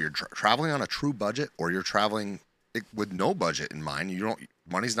whether you're traveling on a true budget or you're traveling with no budget in mind.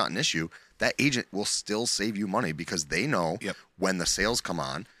 Money's not an issue. That agent will still save you money because they know when the sales come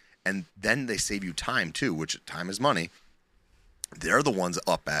on, and then they save you time too, which time is money. They're the ones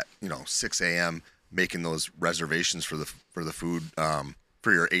up at 6 a.m. making those reservations for the food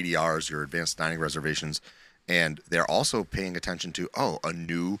for your ADRs, your advanced dining reservations, and they're also paying attention to a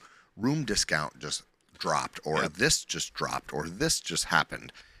new room discount just dropped, or this just dropped, or this just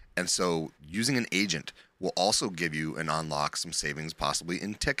happened. And so using an agent will also give you and unlock some savings possibly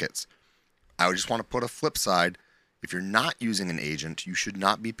in tickets. I would just want to put a flip side. If you're not using an agent, you should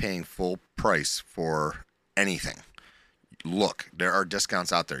not be paying full price for anything. Look, there are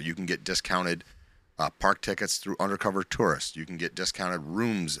discounts out there. You can get discounted park tickets through Undercover Tourist. You can get discounted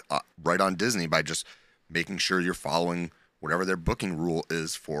rooms right on Disney by just making sure you're following whatever their booking rule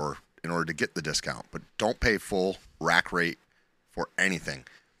is in order to get the discount. But don't pay full rack rate for anything.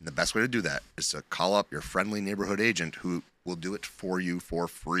 And the best way to do that is to call up your friendly neighborhood agent who will do it for you for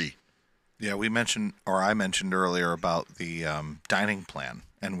free. Yeah, I mentioned earlier about the dining plan,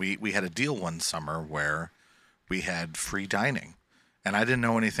 and we had a deal one summer where we had free dining, and I didn't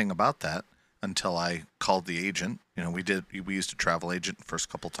know anything about that until I called the agent. We used a travel agent the first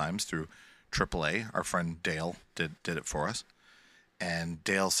couple times through AAA. Our friend Dale did it for us, and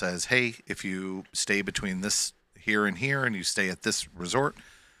Dale says, "Hey, if you stay between this here and here, and you stay at this resort,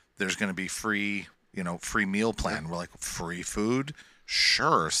 there's going to be free meal plan." We're like, free food?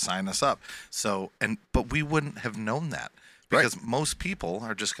 Sure, sign us up. So, but we wouldn't have known that because most people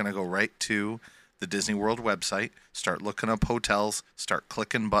are just going to go right to the Disney World website, start looking up hotels, start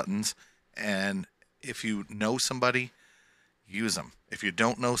clicking buttons, and if you know somebody, use them. If you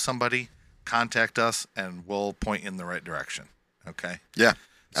don't know somebody, contact us and we'll point you in the right direction. Okay. Yeah,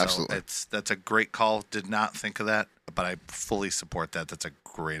 So absolutely. that's a great call. Did not think of that, but I fully support that. That's a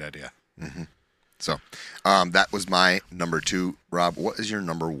great idea. So that was my number 2. Rob, what is your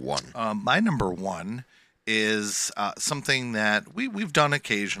number 1? My number 1 is something that we've done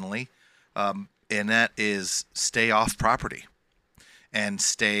occasionally, and that is stay off property and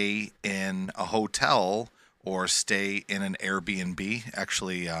stay in a hotel or stay in an Airbnb.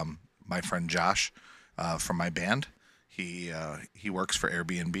 Actually, my friend Josh from my band, he works for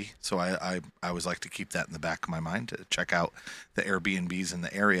Airbnb, so I always like to keep that in the back of my mind to check out the Airbnbs in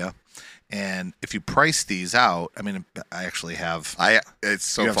the area. And if you price these out, I mean, I actually have. It's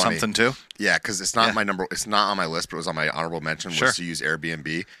so You have funny. something too? Yeah, because it's not Yeah. my number. It's not on my list, but it was on my honorable mention. Sure. Was to use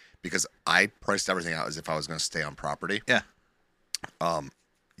Airbnb because I priced everything out as if I was going to stay on property. Yeah.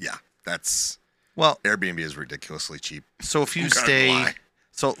 Yeah, that's Well, Airbnb is ridiculously cheap. so if you I'm gonna stay, lie.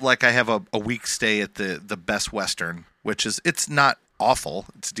 so like I have a week stay at the Best Western, which is it's not awful,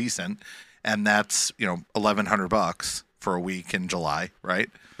 it's decent, and that's $1,100 for a week in July, right?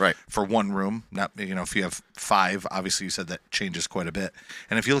 Right. For one room. Not if you have 5, obviously you said that changes quite a bit.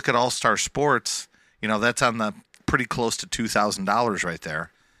 And if you look at All Star Sports, that's on the pretty close to $2,000 right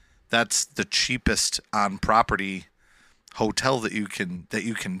there. That's the cheapest on property hotel that you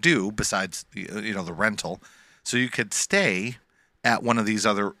can do besides the rental. So you could stay at one of these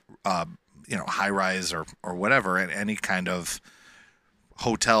other high rise or whatever at any kind of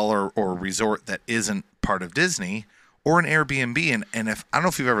hotel or resort that isn't part of Disney or an Airbnb. And if I don't know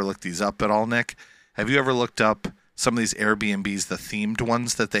if you've ever looked these up at all, Nick. Have you ever looked up some of these Airbnbs, the themed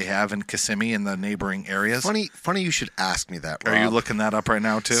ones that they have in Kissimmee and the neighboring areas? Funny you should ask me that, Rob. Are you looking that up right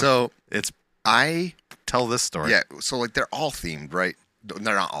now too? So it's I tell this story. Yeah, so like they're all themed, right?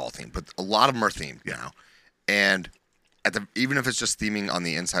 They're not all themed, but a lot of them are themed now. And even if it's just theming on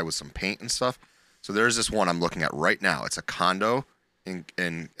the inside with some paint and stuff. So there's this one I'm looking at right now. It's a condo in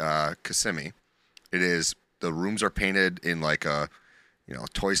Kissimmee. It is the rooms are painted in like a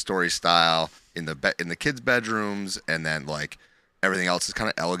Toy Story style in the kids' bedrooms, and then like everything else is kind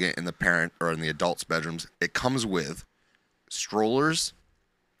of elegant in the parent or in the adults' bedrooms. It comes with strollers.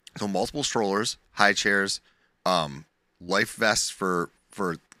 So multiple strollers, high chairs, life vests for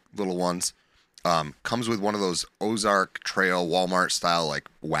little ones. Comes with one of those Ozark Trail Walmart style like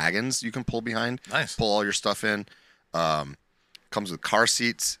wagons you can pull behind. Nice. Pull all your stuff in. Comes with car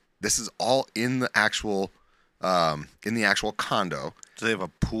seats. This is all in the actual condo. Do they have a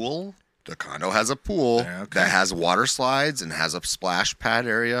pool? The condo has a pool Okay. that has water slides and has a splash pad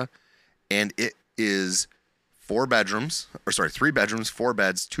area, and it is 3 bedrooms, 4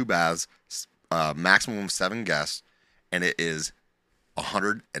 beds, 2 baths, maximum of 7 guests, and it is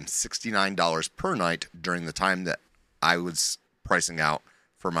 $169 per night during the time that I was pricing out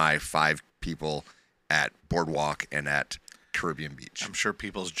for my 5 people at Boardwalk and at Caribbean Beach. I'm sure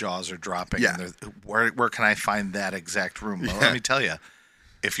people's jaws are dropping. Yeah. And where can I find that exact room? Well, let me tell you,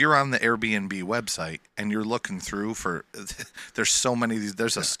 if you're on the Airbnb website and you're looking through for, there's so many.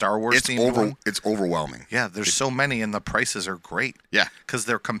 There's a Star Wars themed one. It's overwhelming. Yeah, there's so many, and the prices are great. Yeah. because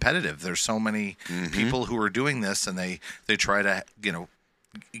they're competitive. There's so many people who are doing this, and they try to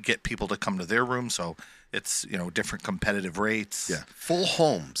get people to come to their room. So it's different competitive rates. Yeah. Full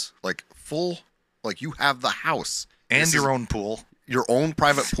homes, like you have the house. and This your is own pool. your own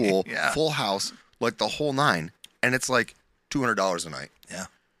private pool, Yeah. full house, like the whole 9, and it's like $200 a night. Yeah,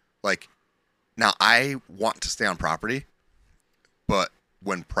 Like, now I want to stay on property, but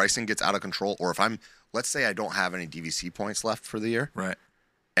when pricing gets out of control, or if let's say I don't have any DVC points left for the year, right.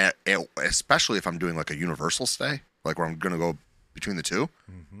 and especially if I'm doing like a universal stay, like where I'm going to go between the two,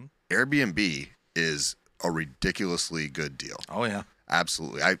 Airbnb is a ridiculously good deal. Oh yeah.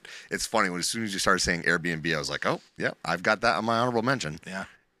 Absolutely. It's funny as soon as you started saying Airbnb, I was like, oh, yeah, I've got that on my honorable mention. Yeah.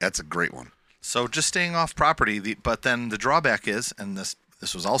 That's a great one. So just staying off property, but then the drawback is, and this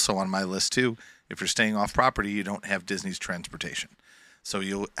was also on my list too, if you're staying off property, you don't have Disney's transportation. So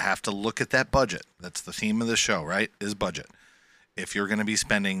you have to look at that budget. That's the theme of the show, right? Is budget. If you're going to be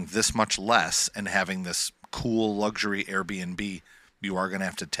spending this much less and having this cool luxury Airbnb, you are going to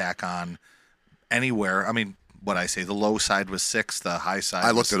have to tack on anywhere. I mean, what I say, the low side was 6, the high side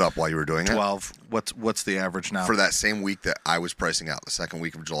I was looked it up while you were doing 12. What's the average now? it. For that same week that I was pricing out, the second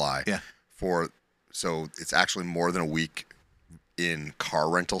week of July. Yeah. So it's actually more than a week in car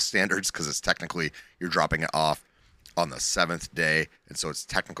rental standards because it's technically you're dropping it off on the 7th day, and so it's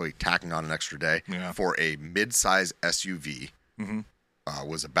technically tacking on an extra day. Yeah. For a mid-size SUV,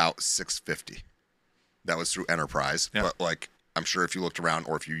 was about $650. That was through Enterprise, Yeah. but like I'm sure if you looked around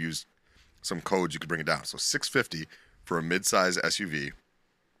or if you used some codes, you could bring it down. So $650 for a mid-size SUV.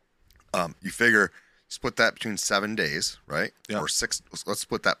 You figure split that between 7 days, right? Yep. Or six. Let's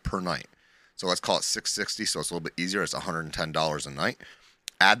split that per night. So let's call it $660. So it's a little bit easier. It's $110 a night.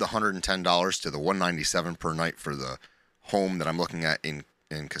 Add the $110 to the $197 per night for the home that I'm looking at in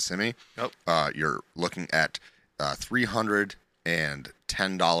Kissimmee. Yep. You're looking at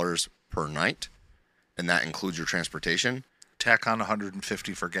 $310 per night, and that includes your transportation. Tack on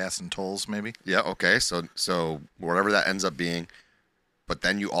 150 for gas and tolls, maybe. Yeah. Okay. So whatever that ends up being, but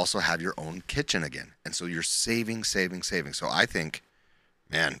then you also have your own kitchen again, and so you're saving. So I think,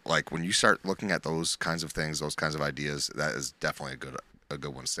 man, like when you start looking at those kinds of things, those kinds of ideas, that is definitely a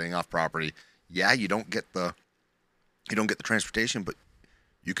good one. Staying off property. Yeah, you don't get the transportation, but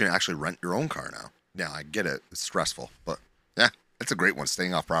you can actually rent your own car now. Yeah, I get it. It's stressful, but yeah, it's a great one.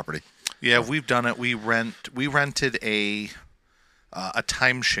 Staying off property. Yeah, we've done it. We rented a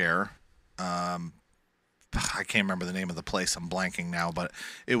timeshare. I can't remember the name of the place. I'm blanking now, but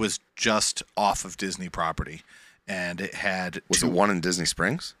it was just off of Disney property, and it had. Was it one in Disney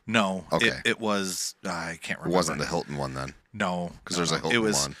Springs? No. Okay. It was. I can't remember. It wasn't the Hilton one then. No, because there's a Hilton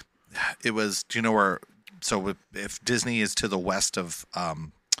one. It was. Do you know where? So if Disney is to the west of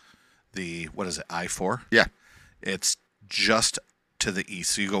the what is it, I-4? Yeah. It's just to the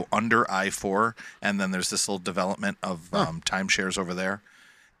east. So you go under I-4, and then there's this little development of timeshares over there.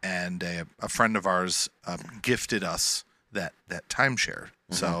 And a friend of ours gifted us that timeshare.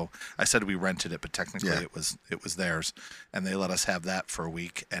 Mm-hmm. So I said we rented it, but technically it was theirs, and they let us have that for a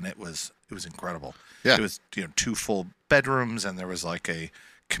week, and it was incredible. Yeah. It was 2 full bedrooms, and there was like a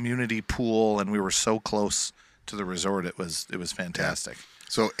community pool, and we were so close to the resort. It was fantastic. Yeah.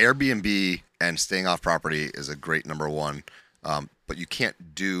 So Airbnb and staying off property is a great number one, but you can't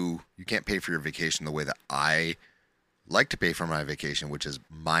pay for your vacation the way that I like to pay for my vacation, which is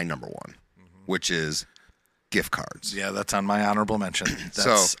my number one, which is gift cards. Yeah, that's on my honorable mention.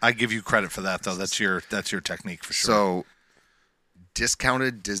 I give you credit for that, though. That's your technique for sure. So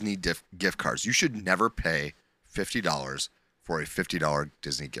discounted Disney gift cards. You should never pay $50 for a $50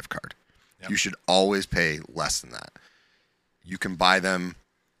 Disney gift card. Yep. You should always pay less than that. You can buy them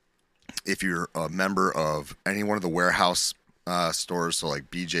if you're a member of any one of the warehouse stores, so like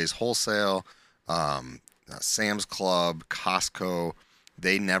BJ's Wholesale, Sam's Club, Costco.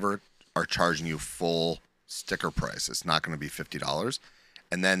 They never are charging you full sticker price. It's not going to be $50.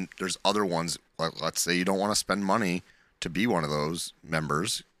 And then there's other ones, like let's say you don't want to spend money to be one of those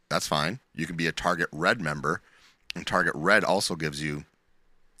members. That's fine. You can be a Target Red member, and Target Red also gives you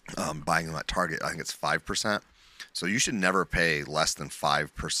buying them at Target. I think it's 5%. So you should never pay less than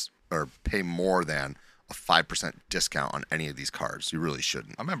 5% or pay more than a 5% discount on any of these cards. You really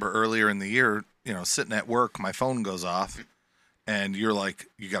shouldn't. I remember earlier in the year, sitting at work, my phone goes off, and you're like,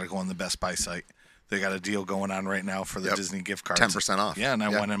 you got to go on the Best Buy site. They got a deal going on right now for the Disney gift cards. 10% off. Yeah, and I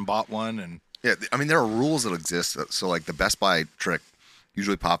went and bought one. And yeah, I mean, there are rules that exist. So like the Best Buy trick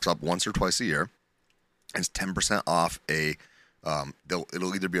usually pops up once or twice a year. It's 10% off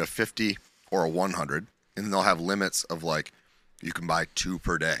it'll either be a 50 or a 100, and they'll have limits of like, you can buy 2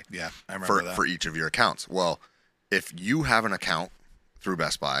 per day. Yeah, I remember that. For each of your accounts. Well, if you have an account through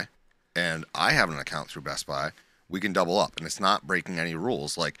Best Buy and I have an account through Best Buy, we can double up, and it's not breaking any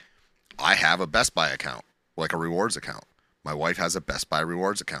rules. Like, I have a Best Buy account, like a rewards account. My wife has a Best Buy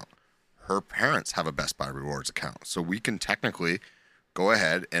rewards account. Her parents have a Best Buy rewards account. So we can technically go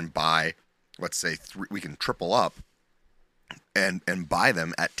ahead and buy, let's say, we can triple up and buy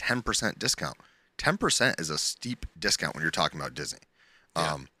them at 10% discount. 10% is a steep discount when you're talking about Disney.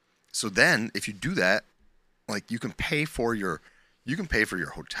 Yeah. So then if you do that, like you can pay for your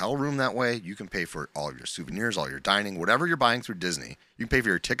hotel room that way. You can pay for all of your souvenirs, all your dining, whatever you're buying through Disney. You can pay for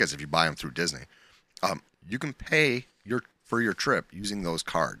your tickets if you buy them through Disney. You can pay for your trip using those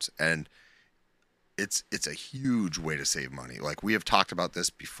cards, and it's a huge way to save money. Like we have talked about this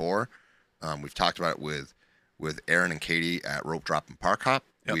before. We've talked about it with Aaron and Katie at Rope Drop and Park Hop.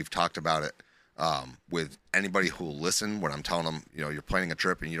 Yep. We've talked about it with anybody who will listen when I'm telling them, you're planning a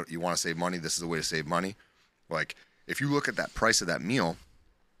trip and you want to save money. This is the way to save money. Like if you look at that price of that meal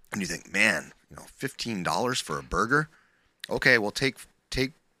and you think, man, $15 for a burger. Okay, well take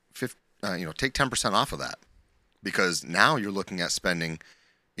 10% off of that, because now you're looking at spending,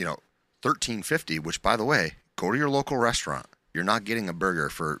 $13.50, which by the way, go to your local restaurant. You're not getting a burger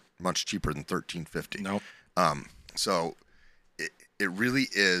for much cheaper than $13.50. Nope. So it really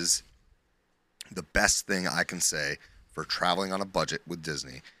is the best thing I can say for traveling on a budget with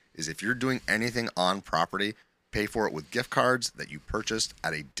Disney is if you're doing anything on property, pay for it with gift cards that you purchased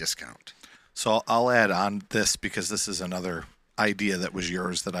at a discount. So I'll add on this because this is another idea that was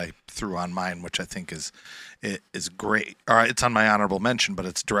yours that I threw on mine, which I think is great. All right, it's on my honorable mention, but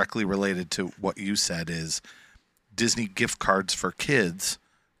it's directly related to what you said, is Disney gift cards for kids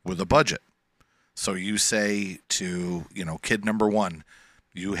with a budget. So you say to, kid number one,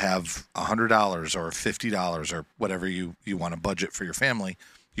 you have $100 or $50 or whatever you want to budget for your family.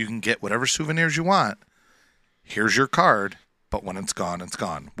 You can get whatever souvenirs you want. Here's your card, but when it's gone, it's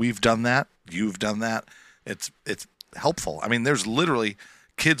gone. We've done that. You've done that. It's helpful. I mean, there's literally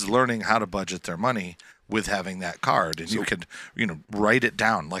kids learning how to budget their money with having that card, and you could, write it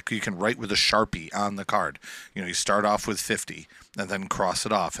down. Like you can write with a Sharpie on the card. You start off with 50 and then cross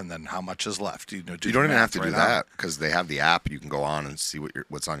it off, and then how much is left. You don't even have to do that because they have the app. You can go on and see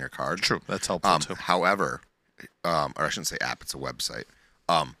what's on your card. True, that's helpful too. However, or I shouldn't say app; it's a website.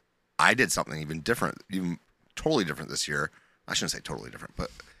 I did something even different, even totally different this year. I shouldn't say totally different,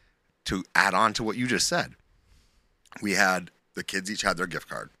 but to add on to what you just said, we had the kids each had their gift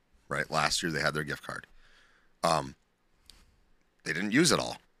card. Right, last year they had their gift card. They didn't use it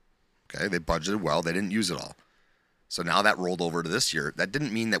all. Okay, they budgeted well. They didn't use it all. So now that rolled over to this year. That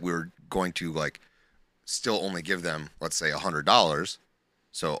didn't mean that we were going to still only give them, let's say, $100.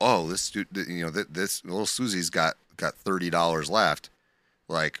 So this little Susie's got $30 left.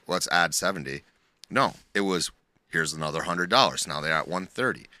 Let's add 70. No, it was here's another $100. Now they're at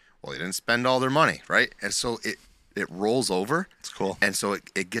 $130. Well, they didn't spend all their money, right? And so it rolls over. It's cool. And so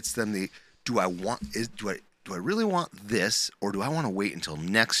it gets them do I really want this, or do I want to wait until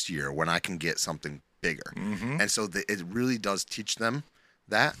next year when I can get something bigger? Mm-hmm. And so it really does teach them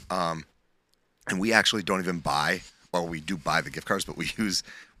that. And we actually don't even buy, well, we do buy the gift cards, but we use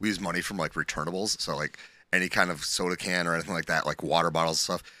money from returnables. So any kind of soda can or anything like that, like water bottles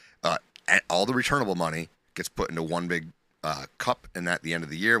and stuff. And all the returnable money gets put into one big cup, and at the end of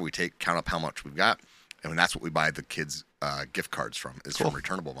the year, we count up how much we've got, and that's what we buy the kids gift cards from. Is cool. From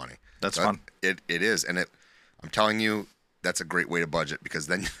returnable money. That's fun. It is, and I'm telling you, that's a great way to budget, because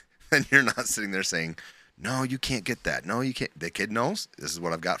then you're not sitting there saying, no, you can't get that. No, you can't. The kid knows this is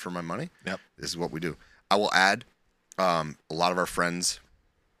what I've got for my money. Yep. This is what we do. I will add, a lot of our friends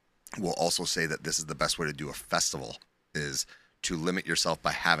will also say that this is the best way to do a festival, is to limit yourself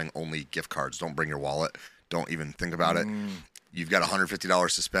by having only gift cards. Don't bring your wallet. Don't even think about it. You've got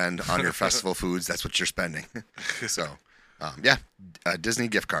 $150 to spend on your festival foods. That's what you're spending. So, Disney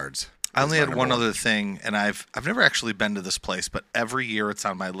gift cards. I only had one other thing, and I've never actually been to this place, but every year it's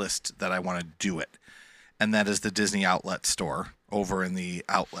on my list that I want to do it, and that is the Disney Outlet Store over in the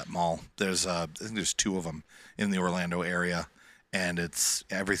Outlet Mall. I think there's two of them in the Orlando area, and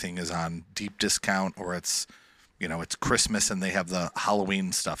everything is on deep discount, or it's Christmas and they have the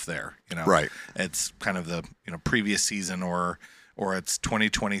Halloween stuff there. Right. It's kind of the previous season, or it's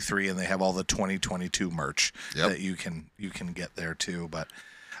 2023 and they have all the 2022 merch that you can get there too. But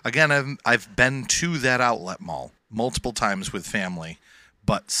again, I've been to that outlet mall multiple times with family,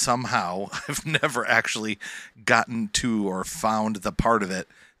 but somehow I've never actually gotten to or found the part of it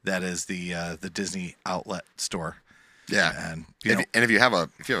that is the Disney Outlet Store. Yeah, and if you have a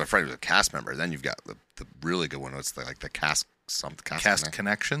friend who's a cast member, then you've got the really good one. It's the cast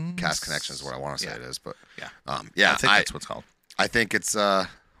Connections. Cast Connections is what I want to say it is, but I think that's what's called. I think it's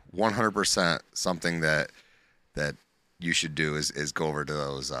 100% something that you should do is go over to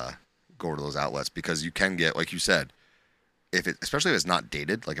those outlets, because you can get, like you said, especially if it's not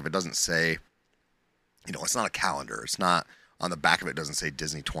dated, like if it doesn't say, it's not a calendar, it's not on the back of it doesn't say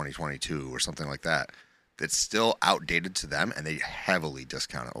Disney 2022 or something like that. It's still outdated to them, and they heavily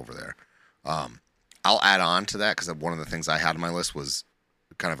discount it over there. I'll add on to that, because one of the things I had on my list was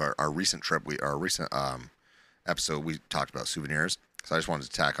kind of our recent trip. Our recent episode, we talked about souvenirs. So I just wanted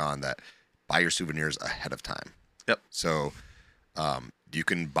to tack on that: buy your souvenirs ahead of time. Yep. So you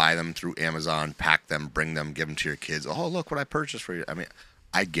can buy them through Amazon, pack them, bring them, give them to your kids. Oh, look what I purchased for you. I mean,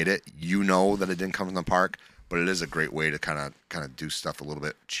 I get it. That it didn't come from the park, but it is a great way to kind of do stuff a little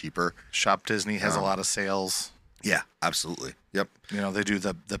bit cheaper. Shop Disney has a lot of sales. Yeah, absolutely. Yep. They do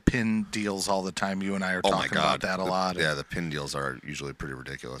the pin deals all the time. You and I are talking about that a lot. Yeah, the pin deals are usually pretty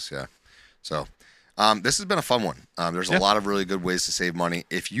ridiculous. Yeah. So this has been a fun one. There's a lot of really good ways to save money.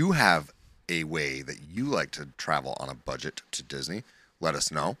 If you have a way that you like to travel on a budget to Disney, let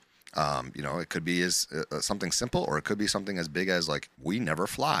us know. It could be as something simple, or it could be something as big as we never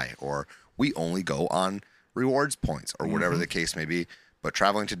fly, or we only go on rewards points, or whatever the case may be. But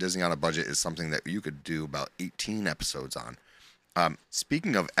traveling to Disney on a budget is something that you could do about 18 episodes on.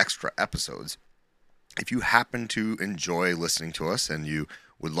 Speaking of extra episodes, if you happen to enjoy listening to us and you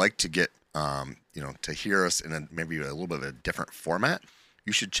would like to get, to hear us in maybe a little bit of a different format,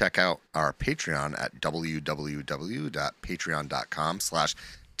 you should check out our Patreon at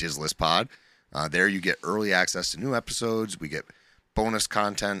www.patreon.com/DizListPod. There you get early access to new episodes. We get bonus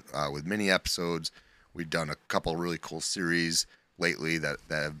content with mini episodes. We've done a couple really cool series lately that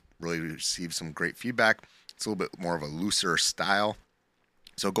have really received some great feedback. It's a little bit more of a looser style.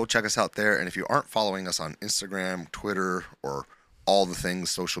 So go check us out there. And if you aren't following us on Instagram, Twitter, or all the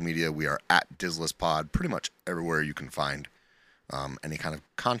things, social media, we are at DizListPod, pretty much everywhere you can find any kind of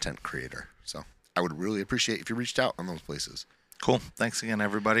content creator. So I would really appreciate if you reached out on those places. Cool. Thanks again,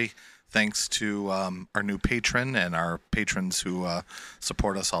 everybody. Thanks to our new patron and our patrons who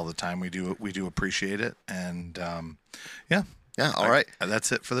support us all the time. We do appreciate it. And yeah. All right.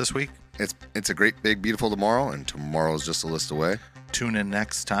 That's it for this week. It's a great, big, beautiful tomorrow, and tomorrow's just a list away. Tune in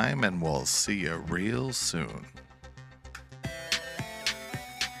next time, and we'll see you real soon.